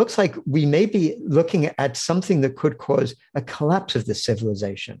 it looks like we may be looking at something that could cause a collapse of this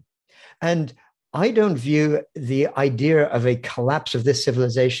civilization. And I don't view the idea of a collapse of this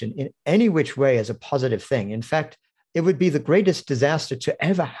civilization in any which way as a positive thing. In fact, it would be the greatest disaster to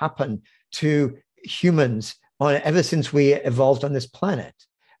ever happen to humans ever since we evolved on this planet.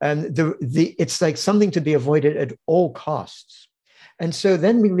 And it's like something to be avoided at all costs. And so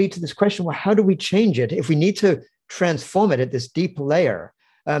then we lead to this question, well, how do we change it? If we need to transform it at this deep layer,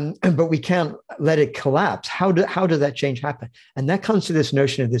 but we can't let it collapse, how does that change happen? And that comes to this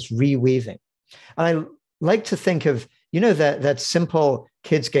notion of this reweaving. And I like to think of, that simple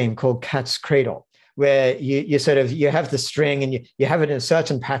kids game called Cat's Cradle, where you have the string and you have it in a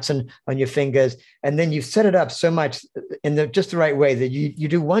certain pattern on your fingers, and then you set it up so much in just the right way that you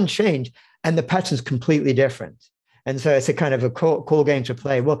do one change and the pattern's completely different. And so it's a kind of a cool game to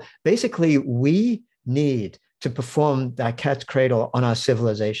play. Well, basically, we need to perform that cat's cradle on our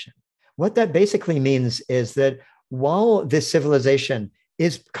civilization. What that basically means is that while this civilization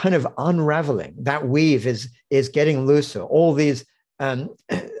is kind of unraveling. That weave is getting looser. All these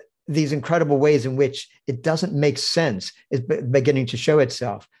incredible ways in which it doesn't make sense is beginning to show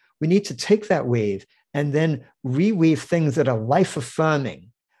itself. We need to take that weave and then reweave things that are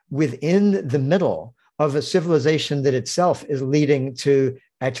life-affirming within the middle of a civilization that itself is leading to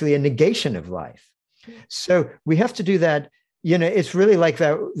actually a negation of life. So we have to do that. It's really like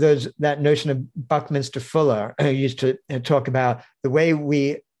that notion of Buckminster Fuller, who used to talk about the way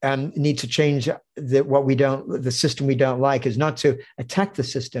we need to change the system we don't like is not to attack the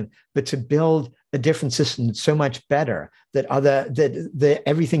system, but to build a different system that's so much better that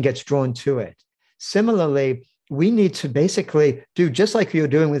everything gets drawn to it. Similarly, we need to basically do just like you're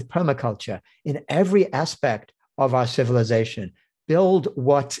doing with permaculture in every aspect of our civilization, build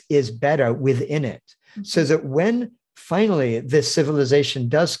what is better within it, so that when finally this civilization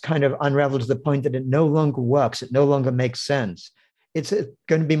does kind of unravel to the point that it no longer works, it no longer makes sense, it's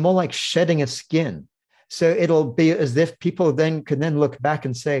going to be more like shedding a skin. So it'll be as if people then can then look back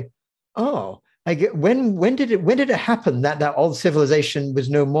and say, oh, when did it happen that old civilization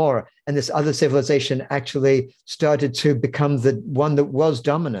was no more and this other civilization actually started to become the one that was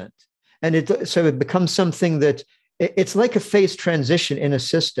dominant? And so it becomes something that it's like a phase transition in a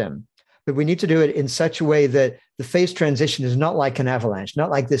system, but we need to do it in such a way that the phase transition is not like an avalanche, not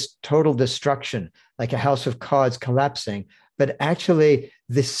like this total destruction, like a house of cards collapsing, but actually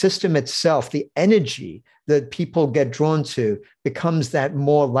the system itself, the energy that people get drawn to becomes that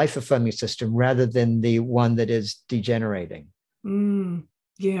more life-affirming system rather than the one that is degenerating.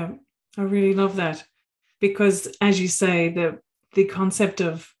 Yeah, I really love that. Because as you say, the concept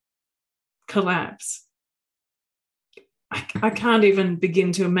of collapse, I can't even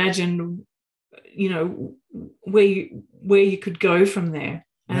begin to imagine, where you could go from there.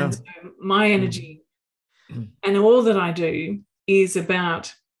 And so my energy and all that I do is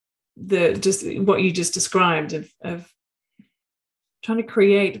about just what you just described of trying to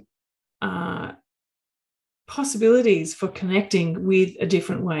create possibilities for connecting with a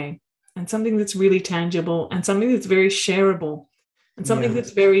different way, and something that's really tangible, and something that's very shareable, and something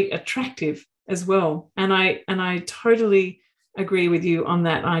that's very attractive as well. And I totally agree with you on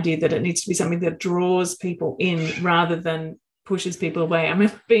that idea that it needs to be something that draws people in rather than pushes people away. I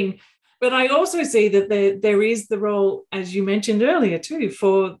remember but I also see that there is the role, as you mentioned earlier too,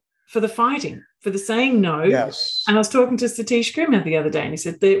 for the fighting, for the saying no. Yes. And I was talking to Satish Kumar the other day, and he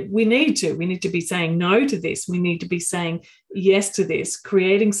said that we need to be saying no to this. We need to be saying yes to this,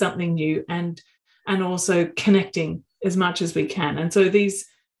 creating something new, and also connecting as much as we can. And so these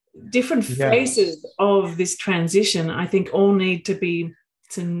different phases of this transition, I think, all need to be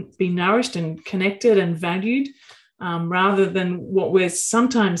nourished and connected and valued, rather than what we're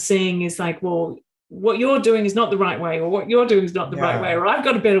sometimes seeing is like, well, what you're doing is not the right way, or what you're doing is not the right way, or I've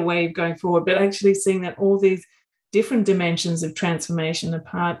got a better way of going forward. But actually seeing that all these different dimensions of transformation are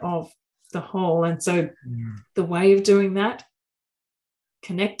part of the whole. And so the way of doing that,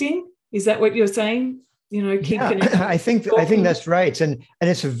 connecting, is that what you're saying? Keep connecting. I think that's right. And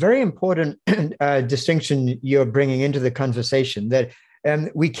it's a very important distinction you're bringing into the conversation, that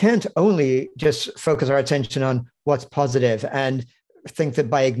we can't only just focus our attention on what's positive and think that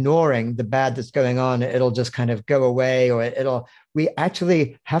by ignoring the bad that's going on, it'll just kind of go away, or we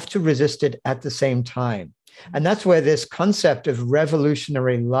actually have to resist it at the same time. And that's where this concept of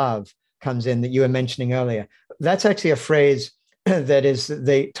revolutionary love comes in that you were mentioning earlier. That's actually a phrase that is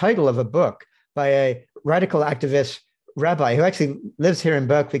the title of a book by a radical activist rabbi who actually lives here in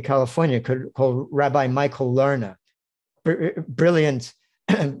Berkeley, California, called Rabbi Michael Lerner. Brilliant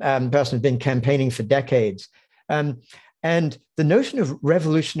person who's been campaigning for decades. And the notion of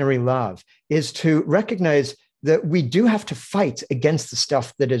revolutionary love is to recognize that we do have to fight against the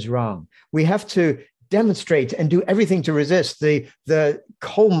stuff that is wrong. We have to demonstrate and do everything to resist the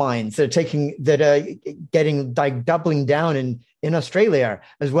coal mines that are getting like doubling down in Australia,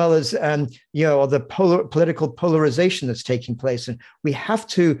 as well as the political polarization that's taking place. And we have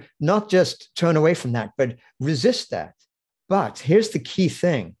to not just turn away from that, but resist that. But here's the key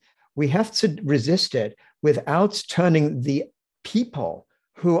thing. We have to resist it without turning the people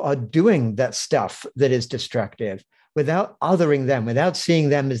who are doing that stuff that is destructive, without othering them, without seeing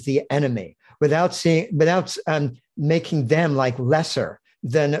them as the enemy, without making them like lesser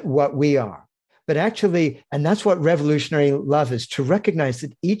than what we are. But actually, and that's what revolutionary love is, to recognize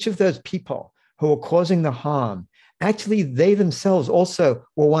that each of those people who are causing the harm, actually they themselves also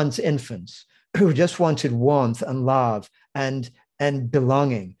were once infants who just wanted warmth and love and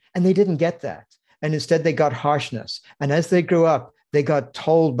belonging. And they didn't get that. And instead they got harshness. And as they grew up, they got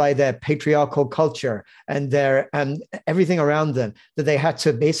told by their patriarchal culture and their everything around them that they had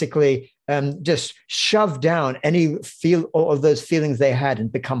to basically just shove down all of those feelings they had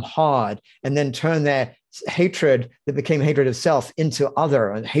and become hard, and then turn their hatred that became hatred of self into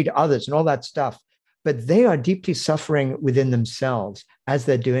other and hate others and all that stuff. But they are deeply suffering within themselves as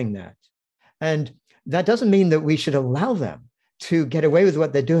they're doing that. And that doesn't mean that we should allow them to get away with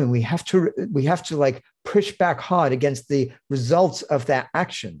what they're doing. We have to like push back hard against the results of their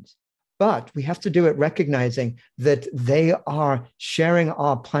actions. But we have to do it recognizing that they are sharing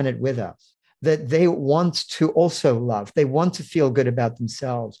our planet with us, that they want to also love. They want to feel good about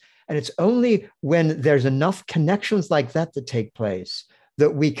themselves. And it's only when there's enough connections like that take place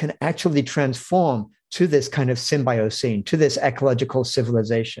that we can actually transform to this kind of symbiocene, to this ecological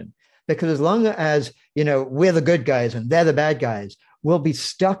civilization. Because as long as, we're the good guys and they're the bad guys, we'll be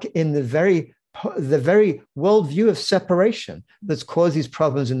stuck in the very worldview of separation that's caused these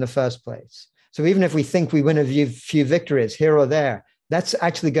problems in the first place. So even if we think we win a few victories here or there, that's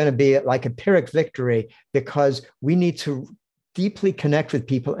actually going to be like a Pyrrhic victory, because we need to deeply connect with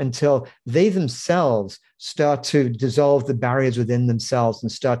people until they themselves start to dissolve the barriers within themselves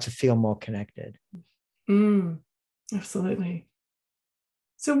and start to feel more connected. Absolutely.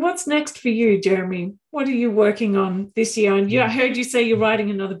 So what's next for you, Jeremy? What are you working on this year? And I heard you say you're writing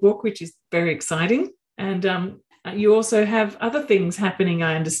another book, which is very exciting. And you also have other things happening,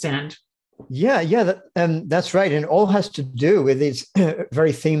 I understand. Yeah, that's right. And all has to do with these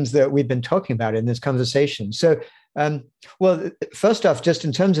very themes that we've been talking about in this conversation. So, well, first off, just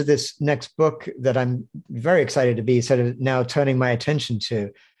in terms of this next book that I'm very excited to be sort of now turning my attention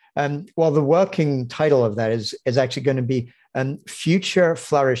to, well, the working title of that is actually going to be Future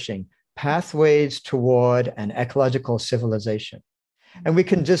Flourishing, Pathways Toward an Ecological Civilization. And we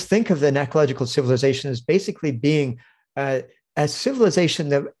can just think of an ecological civilization as basically being a civilization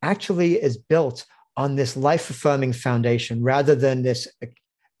that actually is built on this life-affirming foundation rather than this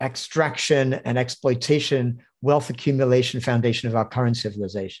extraction and exploitation, wealth accumulation foundation of our current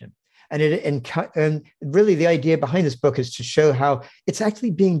civilization. And really the idea behind this book is to show how it's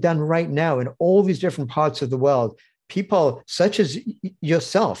actually being done right now in all these different parts of the world. People such as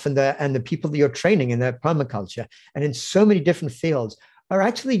yourself and the people that you're training in their permaculture and in so many different fields are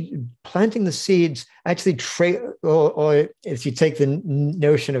actually planting the seeds, actually or if you take the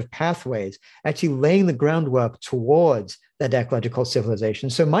notion of pathways, actually laying the groundwork towards that ecological civilization.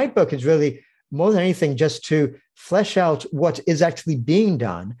 So my book is really more than anything just to flesh out what is actually being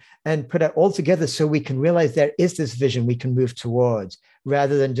done and put it all together so we can realize there is this vision we can move towards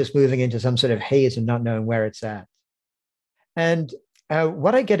rather than just moving into some sort of haze and not knowing where it's at. And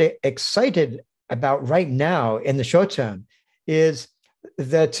what I get excited about right now in the short term is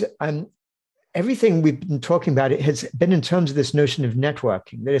that everything we've been talking about, it has been in terms of this notion of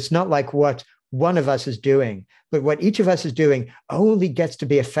networking, that it's not like what one of us is doing, but what each of us is doing only gets to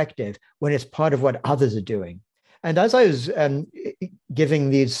be effective when it's part of what others are doing. And as I was giving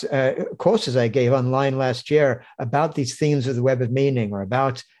these courses I gave online last year about these themes of the web of meaning or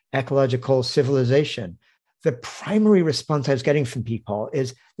about ecological civilization, the primary response I was getting from people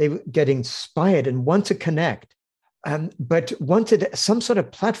is they get inspired and want to connect, but wanted some sort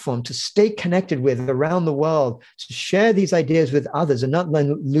of platform to stay connected with around the world, to share these ideas with others and not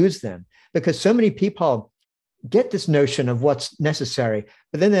lose them. Because so many people get this notion of what's necessary,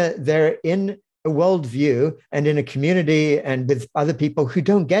 but then they're in a worldview and in a community and with other people who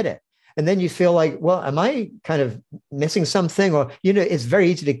don't get it. And then you feel like, well, am I kind of missing something? Or, it's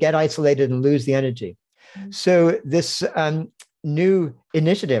very easy to get isolated and lose the energy. So this new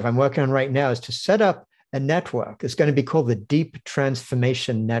initiative I'm working on right now is to set up a network. It's going to be called the Deep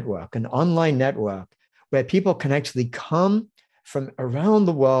Transformation Network, an online network where people can actually come from around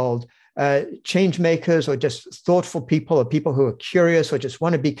the world, change makers or just thoughtful people or people who are curious or just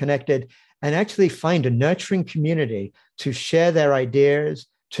want to be connected, and actually find a nurturing community to share their ideas,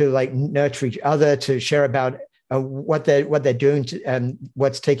 to nurture each other, to share about what they're doing and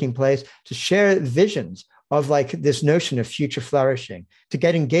what's taking place, to share visions of this notion of future flourishing, to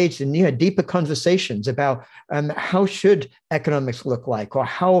get engaged in deeper conversations about how should economics look like, or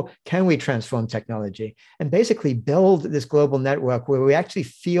how can we transform technology, and basically build this global network where we actually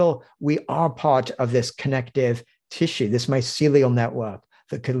feel we are part of this connective tissue, this mycelial network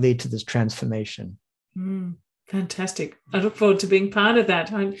that could lead to this transformation. Fantastic. I look forward to being part of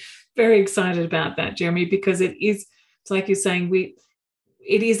that. I'm very excited about that, Jeremy, because it's like you're saying,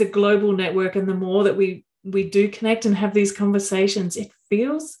 it is a global network, and the more that we do connect and have these conversations, it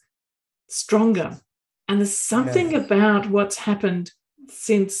feels stronger. And there's something about what's happened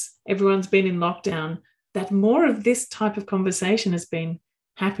since everyone's been in lockdown that more of this type of conversation has been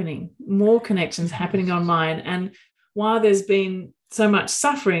happening, more connections happening online. And while there's been so much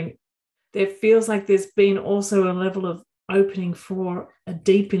suffering, there feels like there's been also a level of opening for a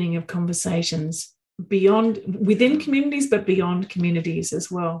deepening of conversations beyond, within communities, but beyond communities as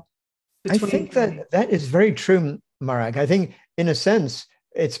well. I think that is very true, Morag. I think, in a sense,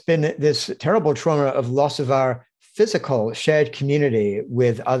 it's been this terrible trauma of loss of our physical shared community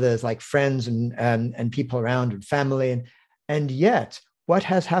with others, like friends and people around and family. And yet, what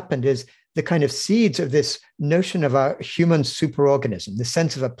has happened is the kind of seeds of this notion of a human superorganism, the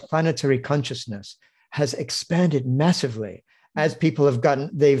sense of a planetary consciousness, has expanded massively as people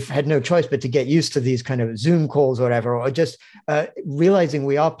they've had no choice but to get used to these kind of Zoom calls or whatever, or just realizing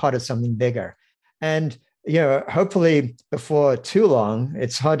we are part of something bigger. And, hopefully before too long,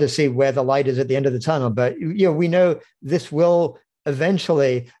 it's hard to see where the light is at the end of the tunnel, but, we know this will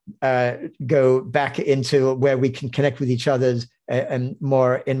eventually go back into where we can connect with each other's and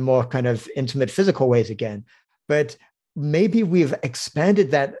in more kind of intimate physical ways again. But maybe we've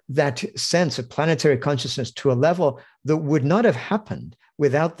expanded that sense of planetary consciousness to a level that would not have happened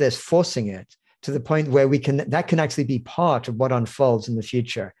without this forcing it to the point where that can actually be part of what unfolds in the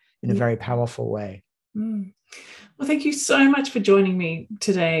future in a very powerful way. Mm. Well, thank you so much for joining me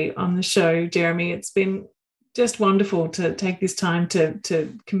today on the show, Jeremy. It's been just wonderful to take this time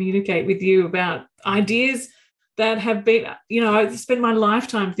to communicate with you about ideas that have been, I've spent my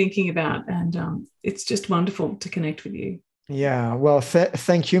lifetime thinking about, and it's just wonderful to connect with you. Yeah, well,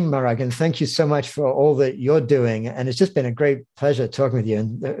 thank you, Morag, and thank you so much for all that you're doing. And it's just been a great pleasure talking with you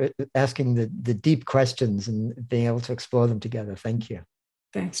and asking the deep questions and being able to explore them together. Thank you.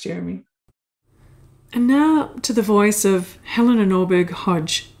 Thanks, Jeremy. And now to the voice of Helena Norberg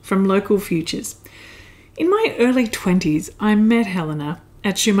Hodge from Local Futures. In my early 20s, I met Helena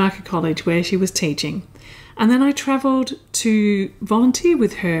at Schumacher College where she was teaching. And then I travelled to volunteer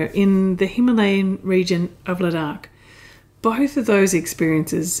with her in the Himalayan region of Ladakh. Both of those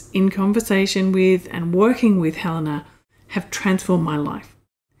experiences, in conversation with and working with Helena, have transformed my life.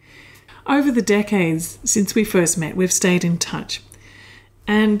 Over the decades since we first met, we've stayed in touch.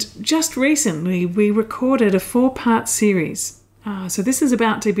 And just recently, we recorded a 4-part series. So this is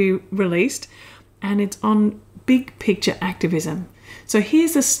about to be released, and it's on big picture activism. So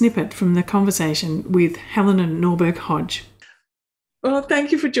here's a snippet from the conversation with Helena Norberg Hodge. Well,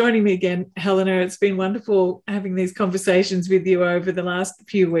 thank you for joining me again, Helena. It's been wonderful having these conversations with you over the last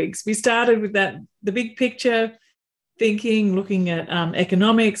few weeks. We started with the big picture thinking, looking at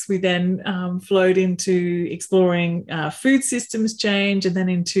economics. We then flowed into exploring food systems change, and then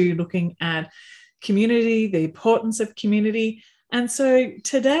into looking at community, the importance of community. And so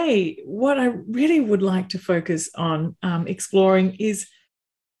today, what I really would like to focus on exploring is,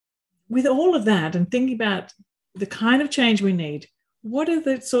 with all of that and thinking about the kind of change we need, what are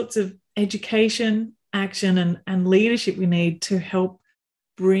the sorts of education, action, and leadership we need to help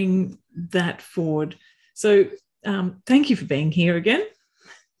bring that forward? So thank you for being here again.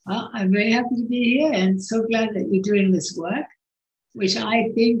 Well, I'm very happy to be here and so glad that you're doing this work, which I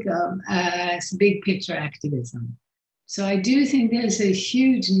think of as big picture activism. So I do think there's a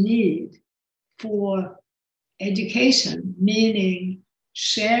huge need for education, meaning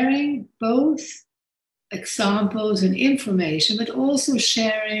sharing both examples and information, but also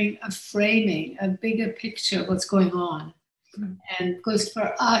sharing a framing, a bigger picture of what's going on. Mm. And because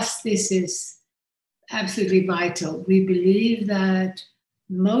for us, this is absolutely vital. We believe that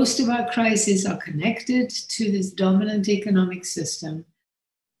most of our crises are connected to this dominant economic system.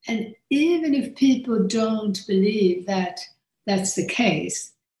 And even if people don't believe that that's the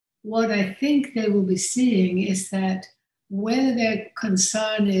case, what I think they will be seeing is that whether their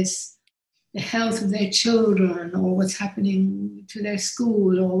concern is the health of their children or what's happening to their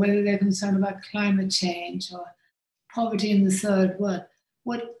school, or whether they're concerned about climate change or poverty in the third world,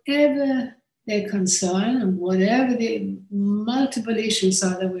 whatever their concern and whatever the multiple issues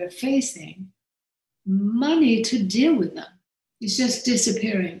are that we're facing, money to deal with them is just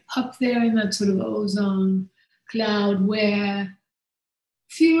disappearing up there in that sort of ozone cloud where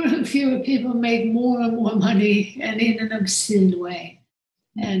fewer and fewer people make more and more money, and in an obscene way.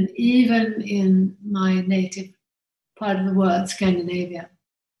 And even in my native part of the world, Scandinavia.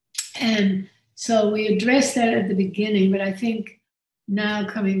 And so we addressed that at the beginning, but I think now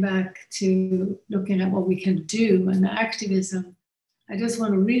coming back to looking at what we can do and the activism, I just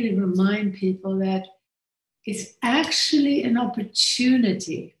want to really remind people that it's actually an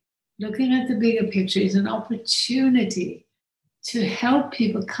opportunity. Looking at the bigger picture is an opportunity to help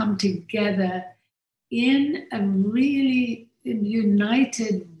people come together in a really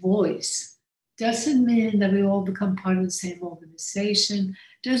united voice, Doesn't mean that we all become part of the same organization.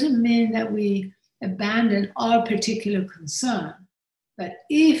 Doesn't mean that we abandon our particular concern. But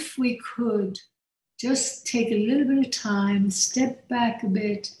if we could just take a little bit of time, step back a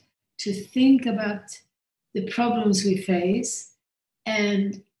bit to think about the problems we face.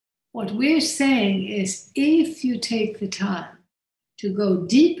 And what we're saying is, if you take the time to go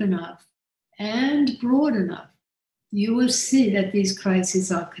deep enough and broad enough, you will see that these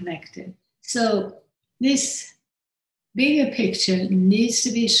crises are connected. So this bigger picture needs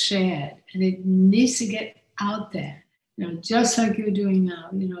to be shared, and it needs to get out there, just like you're doing now,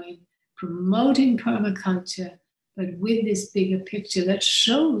 in promoting permaculture, but with this bigger picture that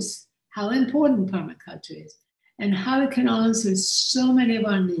shows how important permaculture is and how it can answer so many of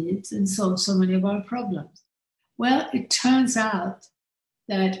our needs and solve so many of our problems. Well, it turns out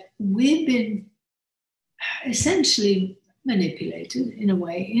that we've been essentially manipulated in a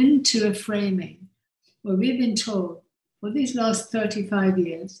way into a framing where we've been told for these last 35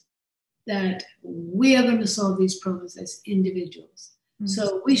 years that we are going to solve these problems as individuals. Mm-hmm.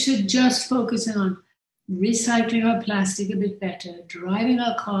 So we should just focus on recycling our plastic a bit better, driving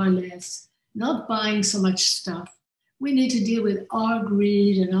our car less, not buying so much stuff. We need to deal with our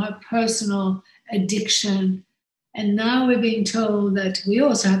greed and our personal addiction. And now we're being told that we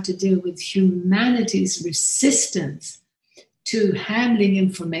also have to deal with humanity's resistance to handling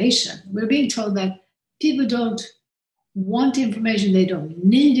information. We're being told that people don't want information, they don't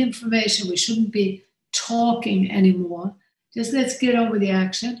need information, we shouldn't be talking anymore. Just let's get on with the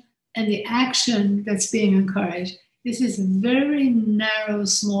action. And the action that's being encouraged, this is very narrow,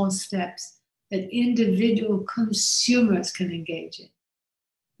 small steps that individual consumers can engage in.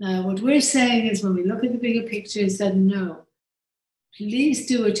 Now, what we're saying is when we look at the bigger picture is that no, please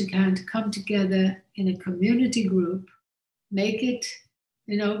do what you can to come together in a community group, make it,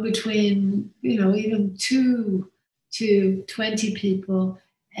 between, even 2 to 20 people,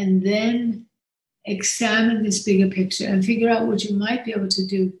 and then examine this bigger picture and figure out what you might be able to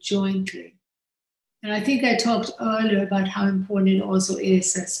do jointly. And I think I talked earlier about how important it also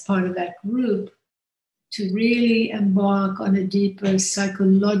is as part of that group to really embark on a deeper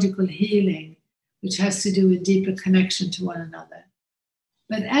psychological healing, which has to do with deeper connection to one another.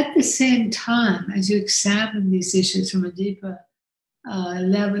 But at the same time, as you examine these issues from a deeper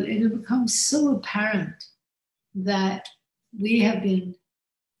level, it will become so apparent that we have been,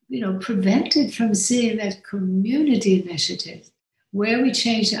 prevented from seeing that community initiatives where we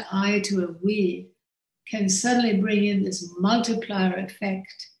change the I to a we can suddenly bring in this multiplier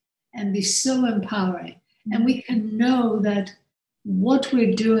effect and be so empowering. And we can know that what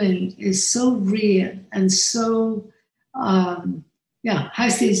we're doing is so real and so,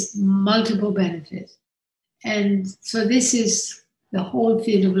 has these multiple benefits. And so this is the whole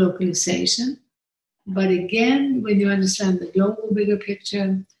field of localization. But again, when you understand the global bigger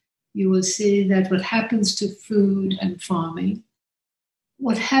picture, you will see that what happens to food and farming,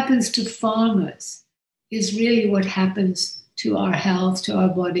 what happens to farmers is really what happens to our health, to our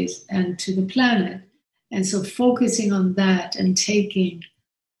bodies, and to the planet. And so focusing on that and taking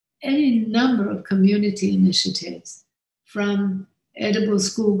any number of community initiatives, from edible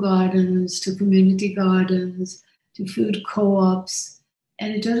school gardens to community gardens to food co-ops.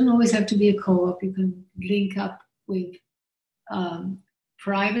 And it doesn't always have to be a co-op. You can link up with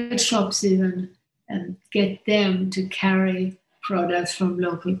private shops even and get them to carry products from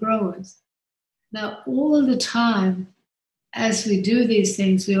local growers. Now, all the time, as we do these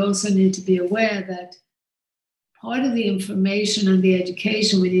things, we also need to be aware that part of the information and the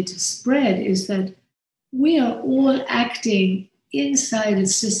education we need to spread is that we are all acting inside a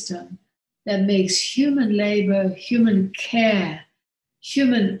system that makes human labor, human care,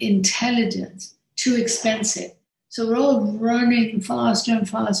 human intelligence too expensive. So we're all running faster and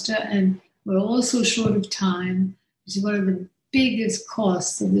faster, and we're also short of time, which is one of the biggest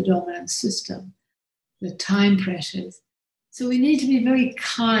costs of the dominant system, the time pressures. So we need to be very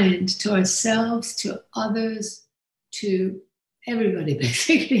kind to ourselves, to others, to everybody,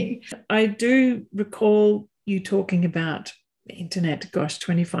 basically. I do recall you talking about the internet,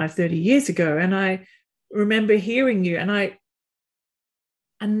 25, 30 years ago. And I remember hearing you,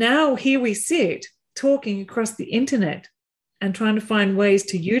 and now here we sit talking across the internet and trying to find ways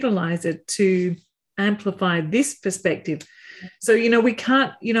to utilize it to amplify this perspective. So, we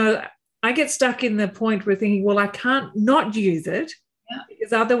can't, I get stuck in the point where thinking, well, I can't not use it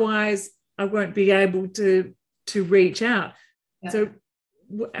because otherwise I won't be able to reach out. Yeah. So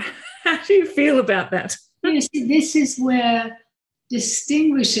how do you feel about that? You see, this is where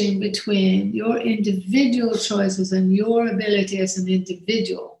distinguishing between your individual choices and your ability as an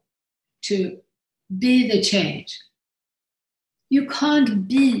individual to be the change. You can't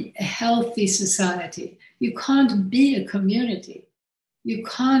be a healthy society. You can't be a community. You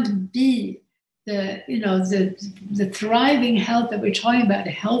can't be the thriving health that we're talking about,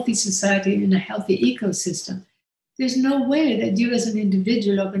 a healthy society in a healthy ecosystem. There's no way that you as an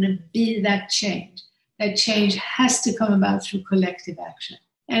individual are going to be that change. That change has to come about through collective action.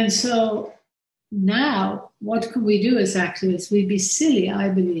 And so now, what can we do as activists? We'd be silly, I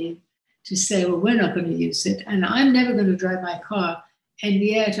believe, to say, well, we're not going to use it, and I'm never going to drive my car, and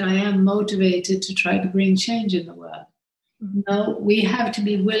yet I am motivated to try to bring change in the world. No, we have to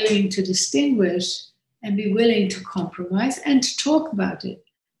be willing to distinguish and be willing to compromise and to talk about it,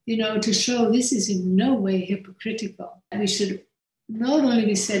 to show this is in no way hypocritical. We should not only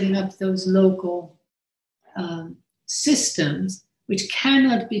be setting up those local systems, which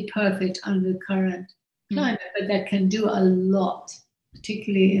cannot be perfect under the current climate, but that can do a lot,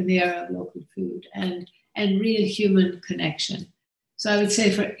 particularly in the area of local food and real human connection. So I would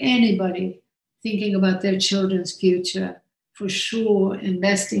say for anybody thinking about their children's future, for sure,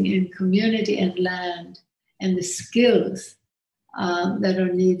 investing in community and land and the skills that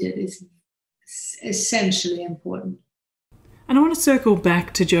are needed is essentially important. And I want to circle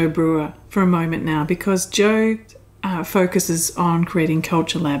back to Joe Brewer for a moment now, because Joe focuses on creating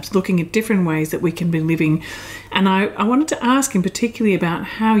culture labs, looking at different ways that we can be living. And I wanted to ask him particularly about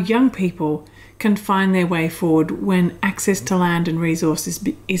how young people can find their way forward when access to land and resources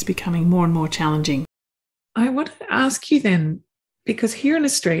is becoming more and more challenging. I wanted to ask you then, because here in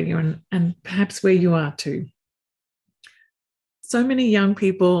Australia and perhaps where you are too, so many young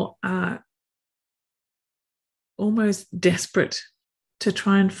people are almost desperate to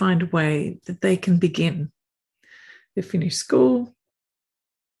try and find a way that they can begin. They finish school,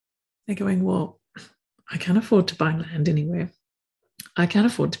 they're going, well, I can't afford to buy land anywhere. I can't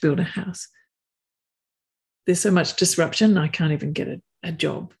afford to build a house. There's so much disruption, I can't even get a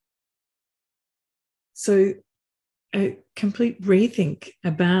job. So a complete rethink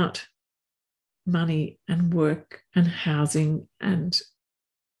about money and work and housing and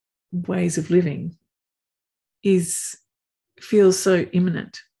ways of living feels so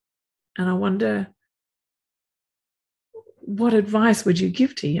imminent. And I wonder, what advice would you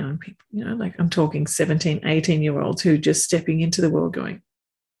give to young people? Like I'm talking 17, 18-year-olds who are just stepping into the world going,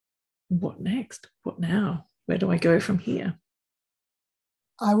 what next? What now? Where do I go from here?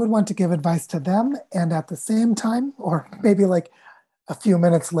 I would want to give advice to them, and at the same time, or maybe like a few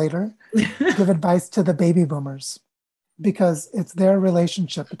minutes later, give advice to the baby boomers, because it's their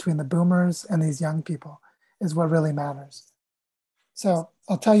relationship between the boomers and these young people is what really matters. So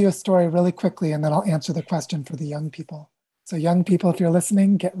I'll tell you a story really quickly, and then I'll answer the question for the young people. So young people, if you're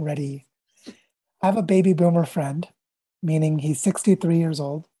listening, get ready. I have a baby boomer friend, meaning he's 63 years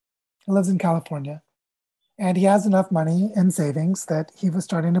old. He lives in California. And he has enough money in savings that he was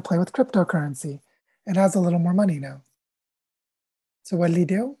starting to play with cryptocurrency and has a little more money now. So what did he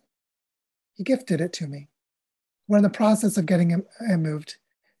do? He gifted it to me. We're in the process of getting him moved.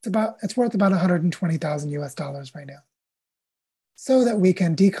 It's worth about 120,000 US dollars right now. So that we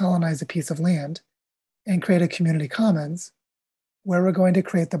can decolonize a piece of land and create a community commons where we're going to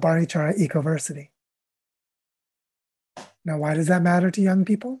create the Barichara ecoversity. Now, why does that matter to young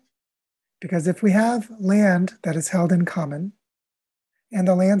people? Because if we have land that is held in common, and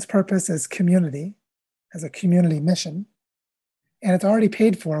the land's purpose is community, as a community mission, and it's already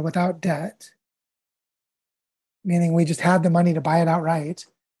paid for without debt, meaning we just had the money to buy it outright,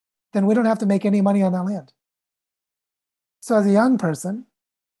 then we don't have to make any money on that land. So as a young person,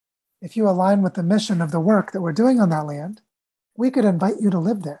 if you align with the mission of the work that we're doing on that land, we could invite you to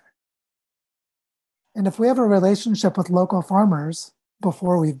live there. And if we have a relationship with local farmers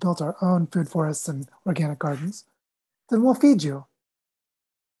before we've built our own food forests and organic gardens, then we'll feed you.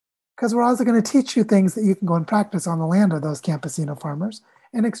 Because we're also going to teach you things that you can go and practice on the land of those campesino farmers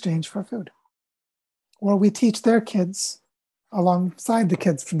in exchange for food. Or we teach their kids alongside the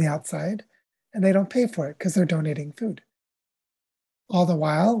kids from the outside, and they don't pay for it because they're donating food. All the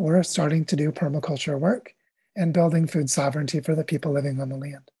while, we're starting to do permaculture work and building food sovereignty for the people living on the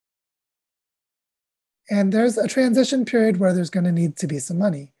land. And there's a transition period where there's going to need to be some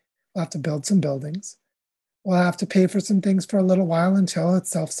money. We'll have to build some buildings. We'll have to pay for some things for a little while until it's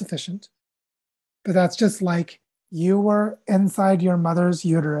self-sufficient. But that's just like you were inside your mother's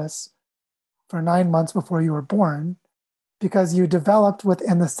uterus for 9 months before you were born because you developed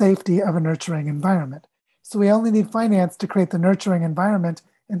within the safety of a nurturing environment. So we only need finance to create the nurturing environment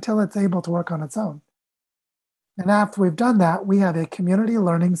until it's able to work on its own. And after we've done that, we have a community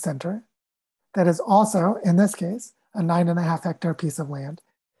learning center that is also, in this case, a 9.5 hectare piece of land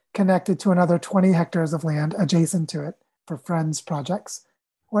connected to another 20 hectares of land adjacent to it for friends projects,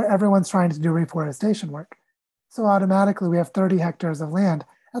 where everyone's trying to do reforestation work. So automatically we have 30 hectares of land.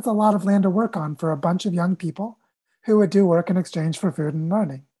 That's a lot of land to work on for a bunch of young people who would do work in exchange for food and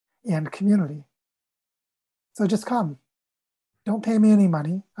learning and community. So just come. Don't pay me any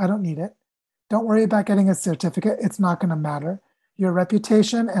money. I don't need it. Don't worry about getting a certificate. It's not going to matter. Your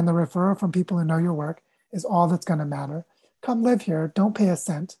reputation and the referral from people who know your work is all that's going to matter. Come live here. Don't pay a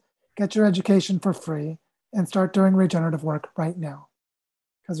cent. Get your education for free and start doing regenerative work right now,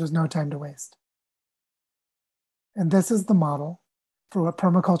 because there's no time to waste. And this is the model for what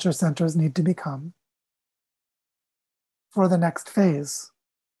permaculture centers need to become for the next phase,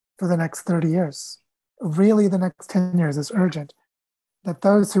 for the next 30 years. Really, the next 10 years is urgent that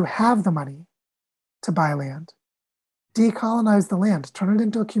those who have the money to buy land, decolonize the land, turn it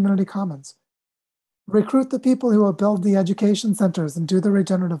into a community commons, recruit the people who will build the education centers and do the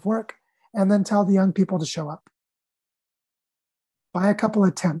regenerative work, and then tell the young people to show up. Buy a couple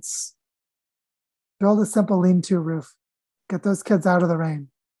of tents, build a simple lean-to roof, get those kids out of the rain,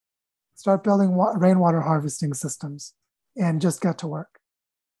 start building rainwater harvesting systems, and just get to work.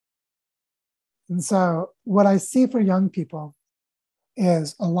 And so what I see for young people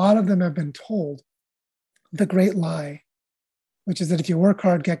is a lot of them have been told the great lie, which is that if you work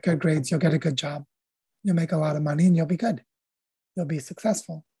hard, get good grades, you'll get a good job. You'll make a lot of money and you'll be good. You'll be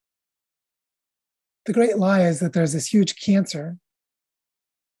successful. The great lie is that there's this huge cancer,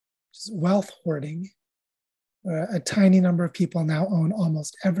 which is wealth hoarding, where a tiny number of people now own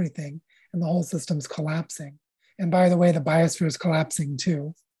almost everything and the whole system's collapsing. And by the way, the biosphere is collapsing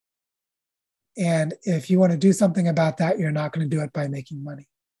too. And if you want to do something about that, you're not going to do it by making money.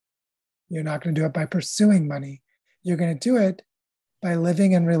 You're not going to do it by pursuing money. You're going to do it by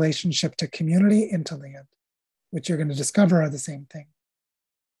living in relationship to community and to land, which you're going to discover are the same thing.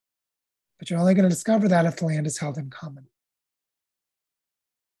 But you're only going to discover that if the land is held in common.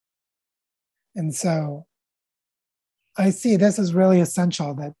 And so I see this is really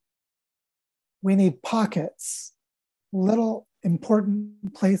essential, that we need pockets, little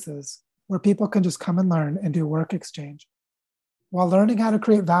important places where people can just come and learn and do work exchange while learning how to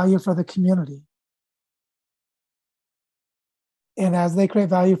create value for the community. And as they create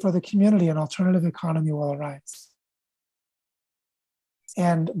value for the community, an alternative economy will arise.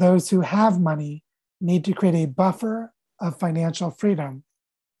 And those who have money need to create a buffer of financial freedom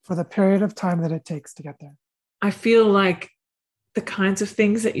for the period of time that it takes to get there. I feel like the kinds of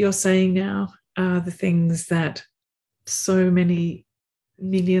things that you're saying now are the things that so many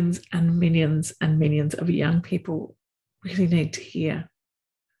millions and millions and millions of young people really need to hear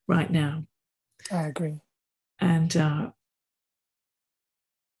right now. I agree. And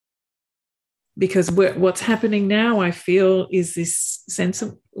because what's happening now, I feel, is this sense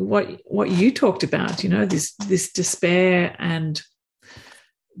of what you talked about, you know, this despair, and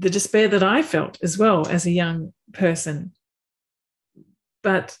the despair that I felt as well as a young person.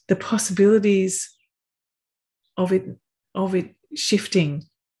 But the possibilities of it shifting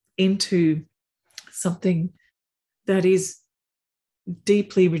into something that is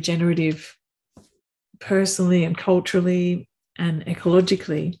deeply regenerative, personally and culturally and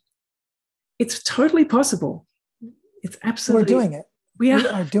ecologically, it's totally possible. It's absolutely. We're doing it. We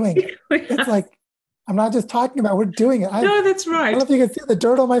are doing it. It's like, I'm not just talking about, we're doing it. No, that's right. I don't know if you can see the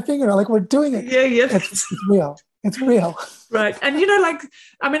dirt on my finger. Like, we're doing it. Yeah. It's real. It's real. Right. And, you know, like,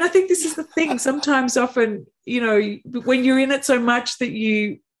 I mean, I think this is the thing. Sometimes, often, you know, when you're in it so much that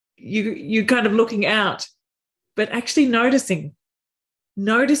you kind of looking out, but actually noticing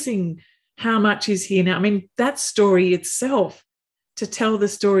how much is here now. I mean, that story itself, to tell the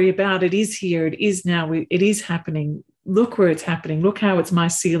story about it is here, it is now, it is happening. Look where it's happening. Look how it's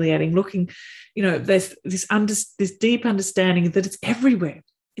myceliating. Looking, you know, there's this deep understanding that it's everywhere.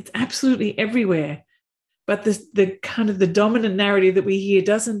 It's absolutely everywhere. But the kind of the dominant narrative that we hear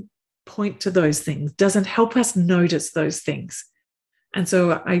doesn't point to those things, doesn't help us notice those things. And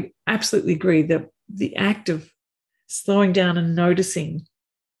so I absolutely agree that the act of slowing down and noticing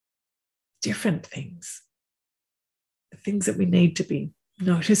different things, the things that we need to be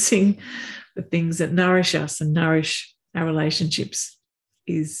noticing, the things that nourish us and nourish our relationships,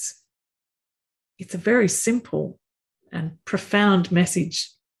 it's a very simple and profound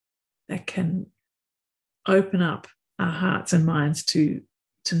message that can open up our hearts and minds to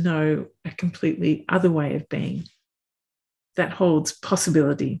know a completely other way of being that holds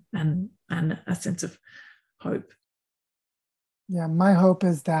possibility and a sense of hope. Yeah, my hope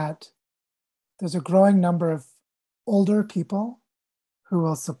is that there's a growing number of older people who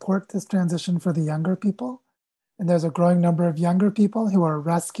will support this transition for the younger people, And there's a growing number of younger people who are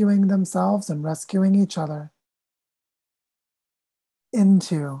rescuing themselves and rescuing each other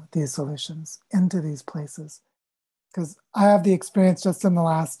into these solutions, into these places. Because I have the experience just in the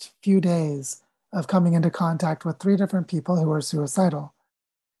last few days of coming into contact with 3 different people who are suicidal.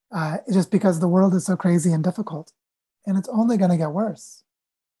 Just because the world is so crazy and difficult, and it's only going to get worse.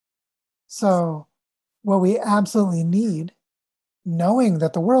 So what we absolutely need, knowing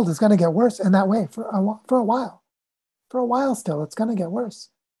that the world is going to get worse in that way for a while still, it's going to get worse.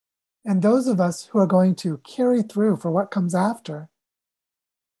 And those of us who are going to carry through for what comes after,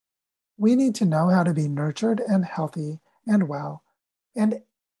 we need to know how to be nurtured and healthy and well and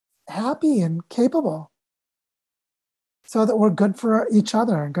happy and capable so that we're good for each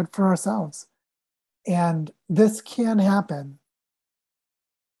other and good for ourselves. And this can happen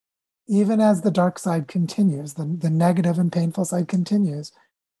even as the dark side continues, the negative and painful side continues.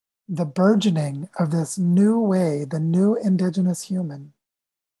 The burgeoning of this new way, the new indigenous human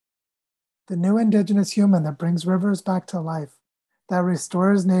that brings rivers back to life, that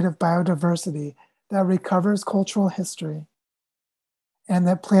restores native biodiversity, that recovers cultural history, and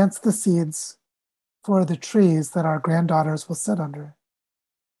that plants the seeds for the trees that our granddaughters will sit under.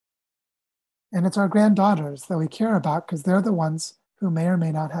 And it's our granddaughters that we care about because they're the ones who may or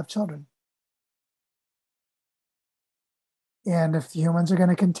may not have children. And if humans are going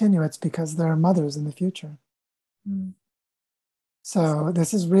to continue, it's because they're mothers in the future. Mm. So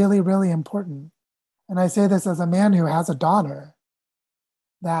this is really, really important. And I say this as a man who has a daughter,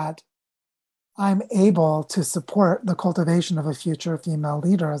 that I'm able to support the cultivation of a future female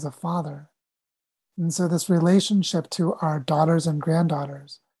leader as a father. And so this relationship to our daughters and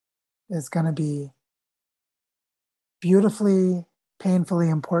granddaughters is going to be beautifully, painfully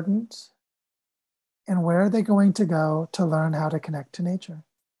important. And where are they going to go to learn how to connect to nature?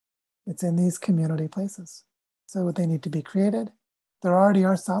 It's in these community places. So they need to be created. There already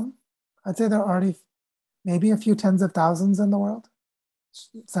are some. I'd say there are already maybe a few tens of thousands in the world.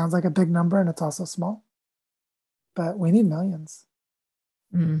 It sounds like a big number, and it's also small. But we need millions.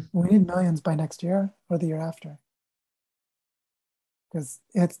 Mm. We need millions by next year or the year after. Because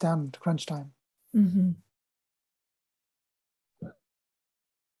it's down to crunch time. Mm-hmm.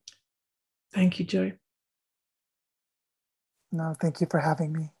 Thank you, Joe. No, thank you for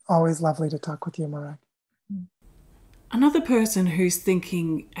having me. Always lovely to talk with you, Morag. Another person who's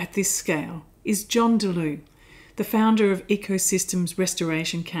thinking at this scale is John DeLue, the founder of Ecosystems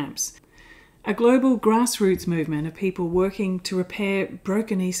Restoration Camps, a global grassroots movement of people working to repair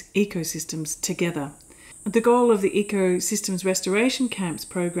broken ecosystems together. The goal of the Ecosystems Restoration Camps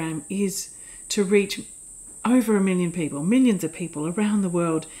program is to reach over 1 million people, millions of people around the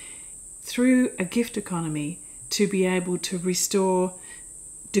world through a gift economy to be able to restore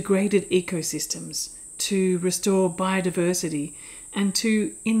degraded ecosystems, to restore biodiversity, and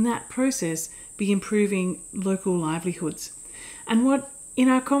to, in that process, be improving local livelihoods. And what, in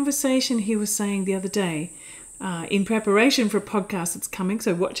our conversation he was saying the other day, in preparation for a podcast that's coming,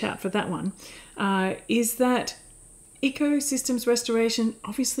 so watch out for that one, is that ecosystems restoration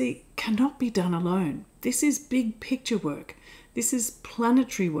obviously cannot be done alone. This is big picture work. This is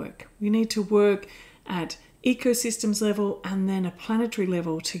planetary work. We need to work at ecosystems level and then a planetary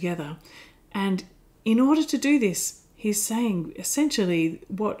level together. And in order to do this, he's saying essentially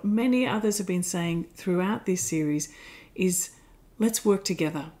what many others have been saying throughout this series is, let's work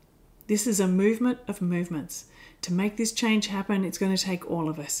together. This is a movement of movements. To make this change happen, it's going to take all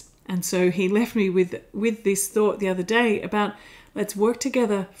of us. And so he left me with this thought the other day about let's work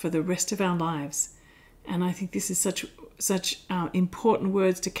together for the rest of our lives. And I think this is such important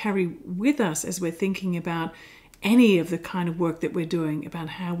words to carry with us as we're thinking about any of the kind of work that we're doing, about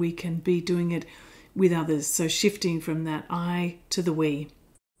how we can be doing it with others. So shifting from that I to the we.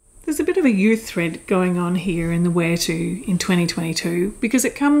 There's a bit of a youth thread going on here in the where to in 2022, because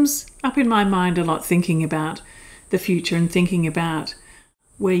it comes up in my mind a lot thinking about the future and thinking about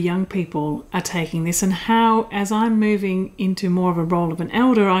where young people are taking this and how, as I'm moving into more of a role of an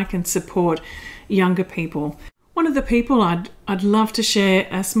elder, I can support younger people. One of the people I'd love to share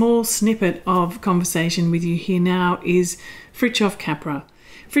a small snippet of conversation with you here now is Fritjof Capra.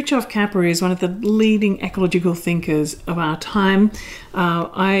 Fritjof Capra is one of the leading ecological thinkers of our time.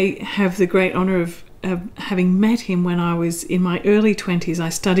 I have the great honour of having met him when I was in my early 20s. I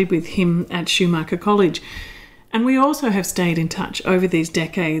studied with him at Schumacher College. And we also have stayed in touch over these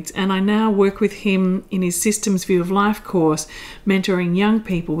decades, and I now work with him in his Systems View of Life course, mentoring young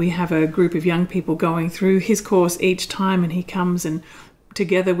people. We have a group of young people going through his course each time, and he comes and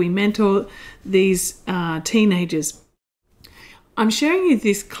together we mentor these teenagers. I'm sharing you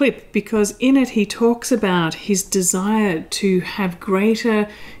this clip because in it he talks about his desire to have greater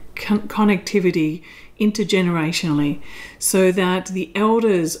connectivity intergenerationally, so that the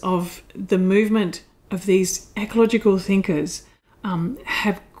elders of the movement of these ecological thinkers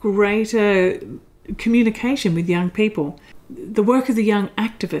have greater communication with young people. The work of the young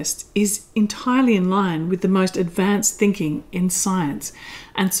activist is entirely in line with the most advanced thinking in science.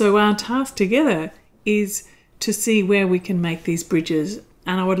 And so our task together is to see where we can make these bridges.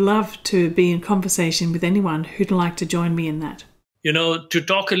 And I would love to be in conversation with anyone who'd like to join me in that. You know, to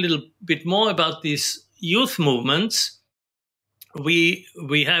talk a little bit more about these youth movements, we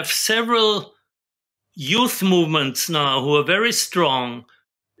have several youth movements now who are very strong.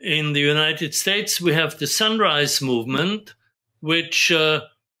 In the United States, we have the Sunrise Movement, which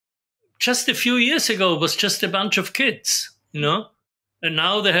just a few years ago was just a bunch of kids, you know. And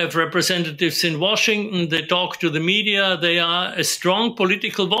now they have representatives in Washington. They talk to the media. They are a strong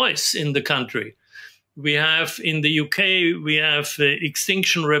political voice in the country. We have in the UK, we have the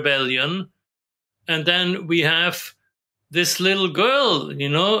Extinction Rebellion. And then we have this little girl, you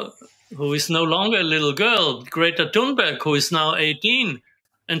know, who is no longer a little girl, Greta Thunberg, who is now 18,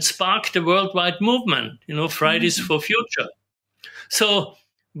 and sparked a worldwide movement, you know, Fridays for Future. So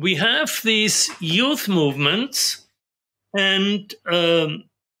we have these youth movements, and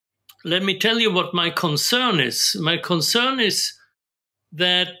let me tell you what my concern is. My concern is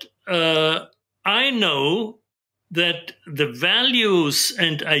that I know that the values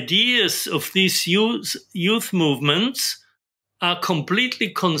and ideas of these youth movements are completely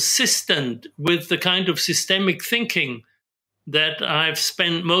consistent with the kind of systemic thinking that I've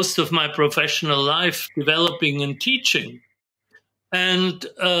spent most of my professional life developing and teaching. And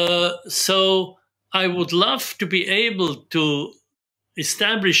so I would love to be able to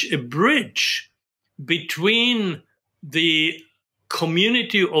establish a bridge between the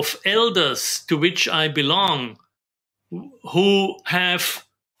community of elders to which I belong, who have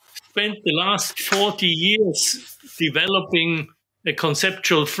spent the last 40 years developing a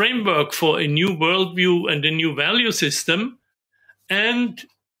conceptual framework for a new worldview and a new value system, and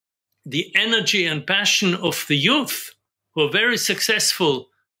the energy and passion of the youth, who are very successful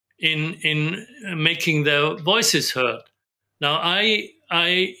in making their voices heard. Now, I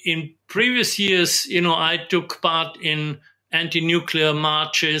in previous years, you know, I took part in anti-nuclear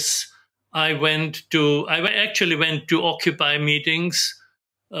marches. I actually went to Occupy meetings.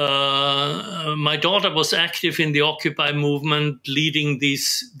 My daughter was active in the Occupy movement, leading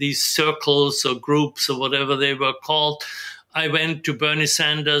these circles or groups or whatever they were called. I went to Bernie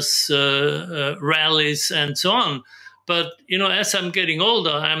Sanders rallies and so on. But, you know, as I'm getting older,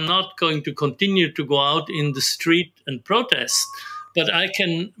 I'm not going to continue to go out in the street and protest. But I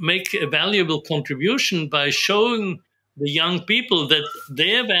can make a valuable contribution by showing the young people that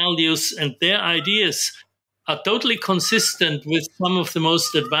their values and their ideas are totally consistent with some of the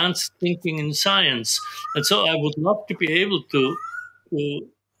most advanced thinking in science. And so I would love to be able to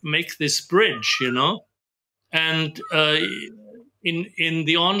make this bridge, you know. And in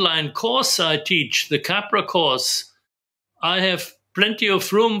the online course I teach, the Capra course, I have plenty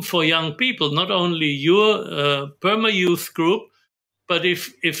of room for young people, not only your Perma Youth group, but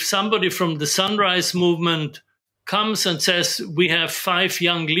if somebody from the Sunrise Movement comes and says, we have 5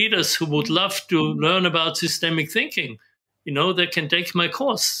 young leaders who would love to learn about systemic thinking, you know, they can take my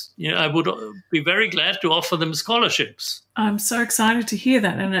course. You know, I would be very glad to offer them scholarships. I'm so excited to hear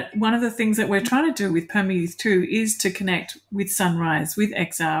that. And one of the things that we're trying to do with Perma Youth too is to connect with Sunrise, with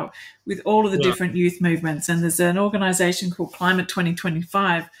Exile, with all of the different youth movements. And there's an organisation called Climate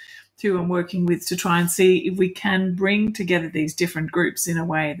 2025 who I'm working with to try and see if we can bring together these different groups in a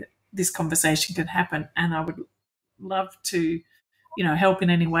way that this conversation can happen. And I would love to, you know, help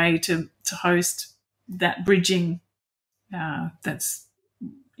in any way to host that bridging. That's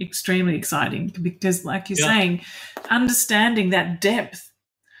extremely exciting because, like you're saying, understanding that depth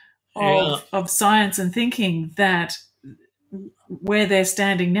of science and thinking, that where they're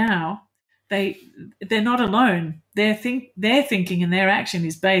standing now, they're not alone. Their thinking and their action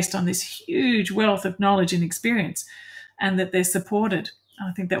is based on this huge wealth of knowledge and experience, and that they're supported.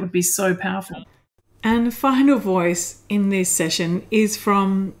 I think that would be so powerful. And the final voice in this session is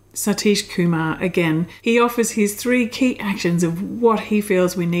from Satish Kumar again. He offers his 3 key actions of what he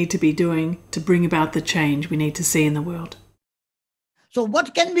feels we need to be doing to bring about the change we need to see in the world. So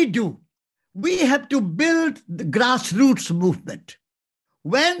what can we do? We have to build the grassroots movement.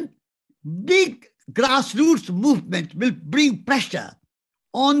 When big grassroots movement will bring pressure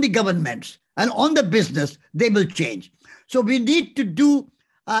on the governments and on the business, they will change. So we need to do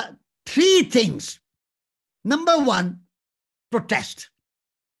 3 things. Number 1, protest,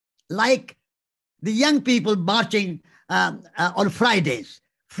 like the young people marching on Fridays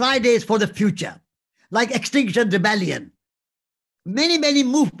for the future, like Extinction Rebellion, many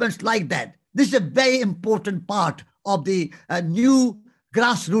movements like that. This is a very important part of the new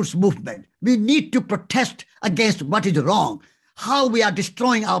grassroots movement. We need to protest against what is wrong, how we are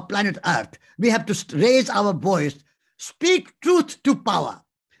destroying our planet Earth. We have to raise our voice, speak truth to power.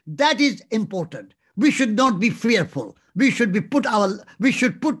 That is important. We should not be fearful. We should put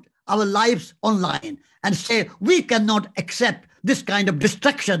our lives online and say we cannot accept this kind of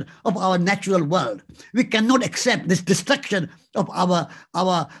destruction of our natural world. We cannot accept this destruction of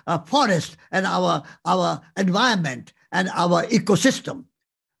our forest and our environment and our ecosystem.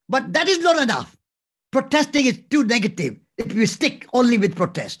 But that is not enough. Protesting is too negative if we stick only with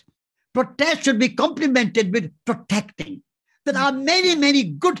protest. Protest should be complemented with protecting. There are many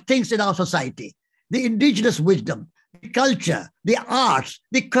good things in our society. The indigenous wisdom, the culture, the arts,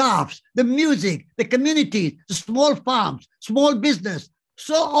 the crafts, the music, the communities, the small farms, small business.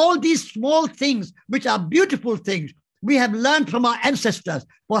 So all these small things, which are beautiful things, we have learned from our ancestors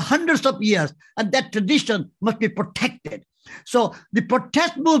for hundreds of years, and that tradition must be protected. So the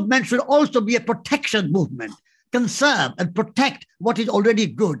protest movement should also be a protection movement, conserve and protect what is already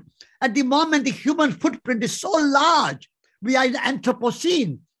good. At the moment, the human footprint is so large. We are in the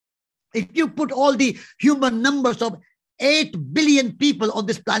Anthropocene. If you put all the human numbers of 8 billion people on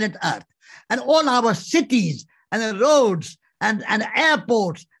this planet Earth, and all our cities and the roads and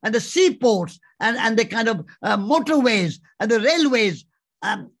airports and the seaports and the kind of motorways and the railways,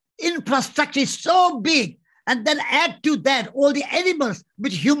 infrastructure is so big. And then add to that all the animals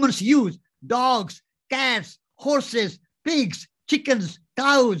which humans use, dogs, cats, horses, pigs, chickens,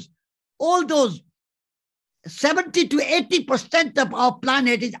 cows, all those. 70 to 80% of our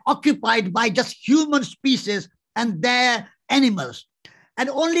planet is occupied by just human species and their animals. And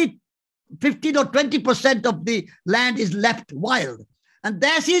only 15 or 20% of the land is left wild. And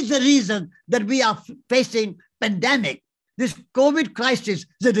that is the reason that we are facing pandemic. This COVID crisis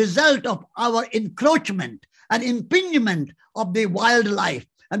is a result of our encroachment and impingement of the wildlife.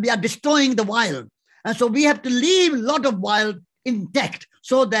 And we are destroying the wild. And so we have to leave a lot of wild intact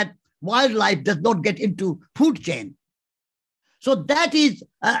so that wildlife does not get into food chain. So that is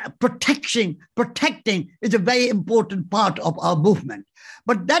protecting is a very important part of our movement.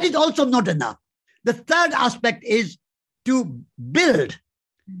 But that is also not enough. The third aspect is to build,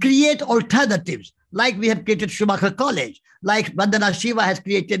 create alternatives, like we have created Schumacher College, like Vandana Shiva has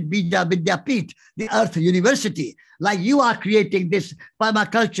created Bija Vidyapeeth, the Earth University, like you are creating this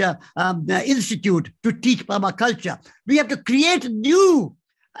Permaculture Institute to teach permaculture. We have to create new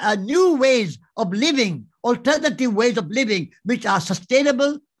ways of living, alternative ways of living, which are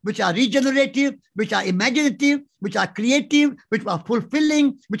sustainable, which are regenerative, which are imaginative, which are creative, which are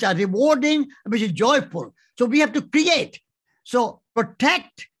fulfilling, which are rewarding, which is joyful. So we have to create. So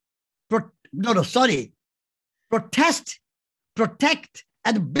protest, protect,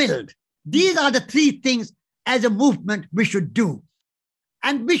 and build. These are the three things as a movement we should do.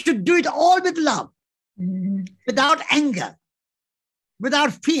 And we should do it all with love, without anger,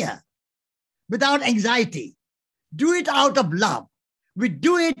 without fear, without anxiety. Do it out of love. We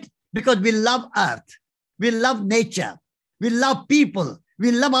do it because we love Earth. We love nature. We love people.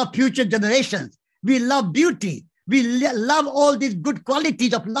 We love our future generations. We love beauty. We love all these good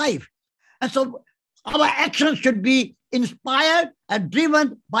qualities of life. And so our actions should be inspired and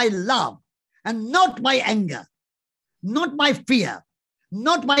driven by love and not by anger, not by fear,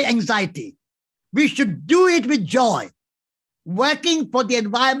 not by anxiety. We should do it with joy, working for the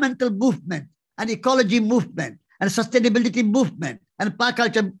environmental movement and ecology movement and sustainability movement and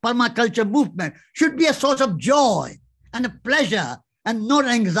permaculture movement should be a source of joy and a pleasure and not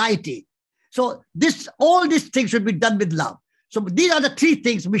anxiety. So all these things should be done with love. So these are the three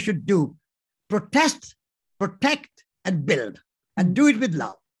things we should do: protest, protect, and build, and do it with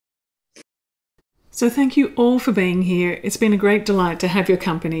love. So thank you all for being here. It's been a great delight to have your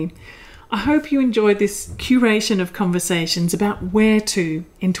company. I hope you enjoyed this curation of conversations about where to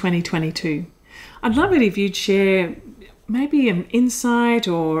in 2022. I'd love it if you'd share maybe an insight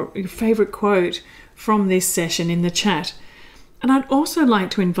or your favourite quote from this session in the chat. And I'd also like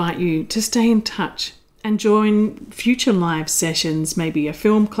to invite you to stay in touch and join future live sessions, maybe a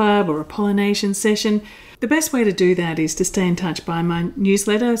film club or a pollination session. The best way to do that is to stay in touch by my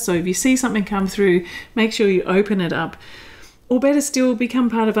newsletter. So if you see something come through, make sure you open it up. Or better still, become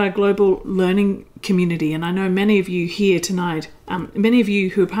part of our global learning community. And I know many of you here tonight, many of you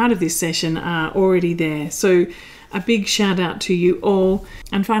who are part of this session are already there. So a big shout out to you all.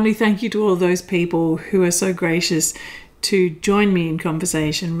 And finally, thank you to all those people who are so gracious to join me in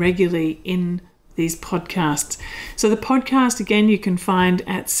conversation regularly in these podcasts. So the podcast, again, you can find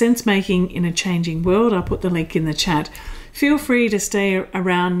at Sense Making in a Changing World. I'll put the link in the chat. Feel free to stay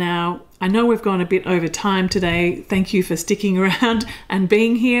around now. I know we've gone a bit over time today. Thank you for sticking around and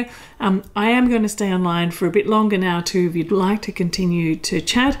being here. I am going to stay online for a bit longer now too, if you'd like to continue to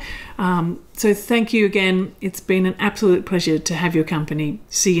chat. So thank you again. It's been an absolute pleasure to have your company.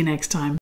 See you next time.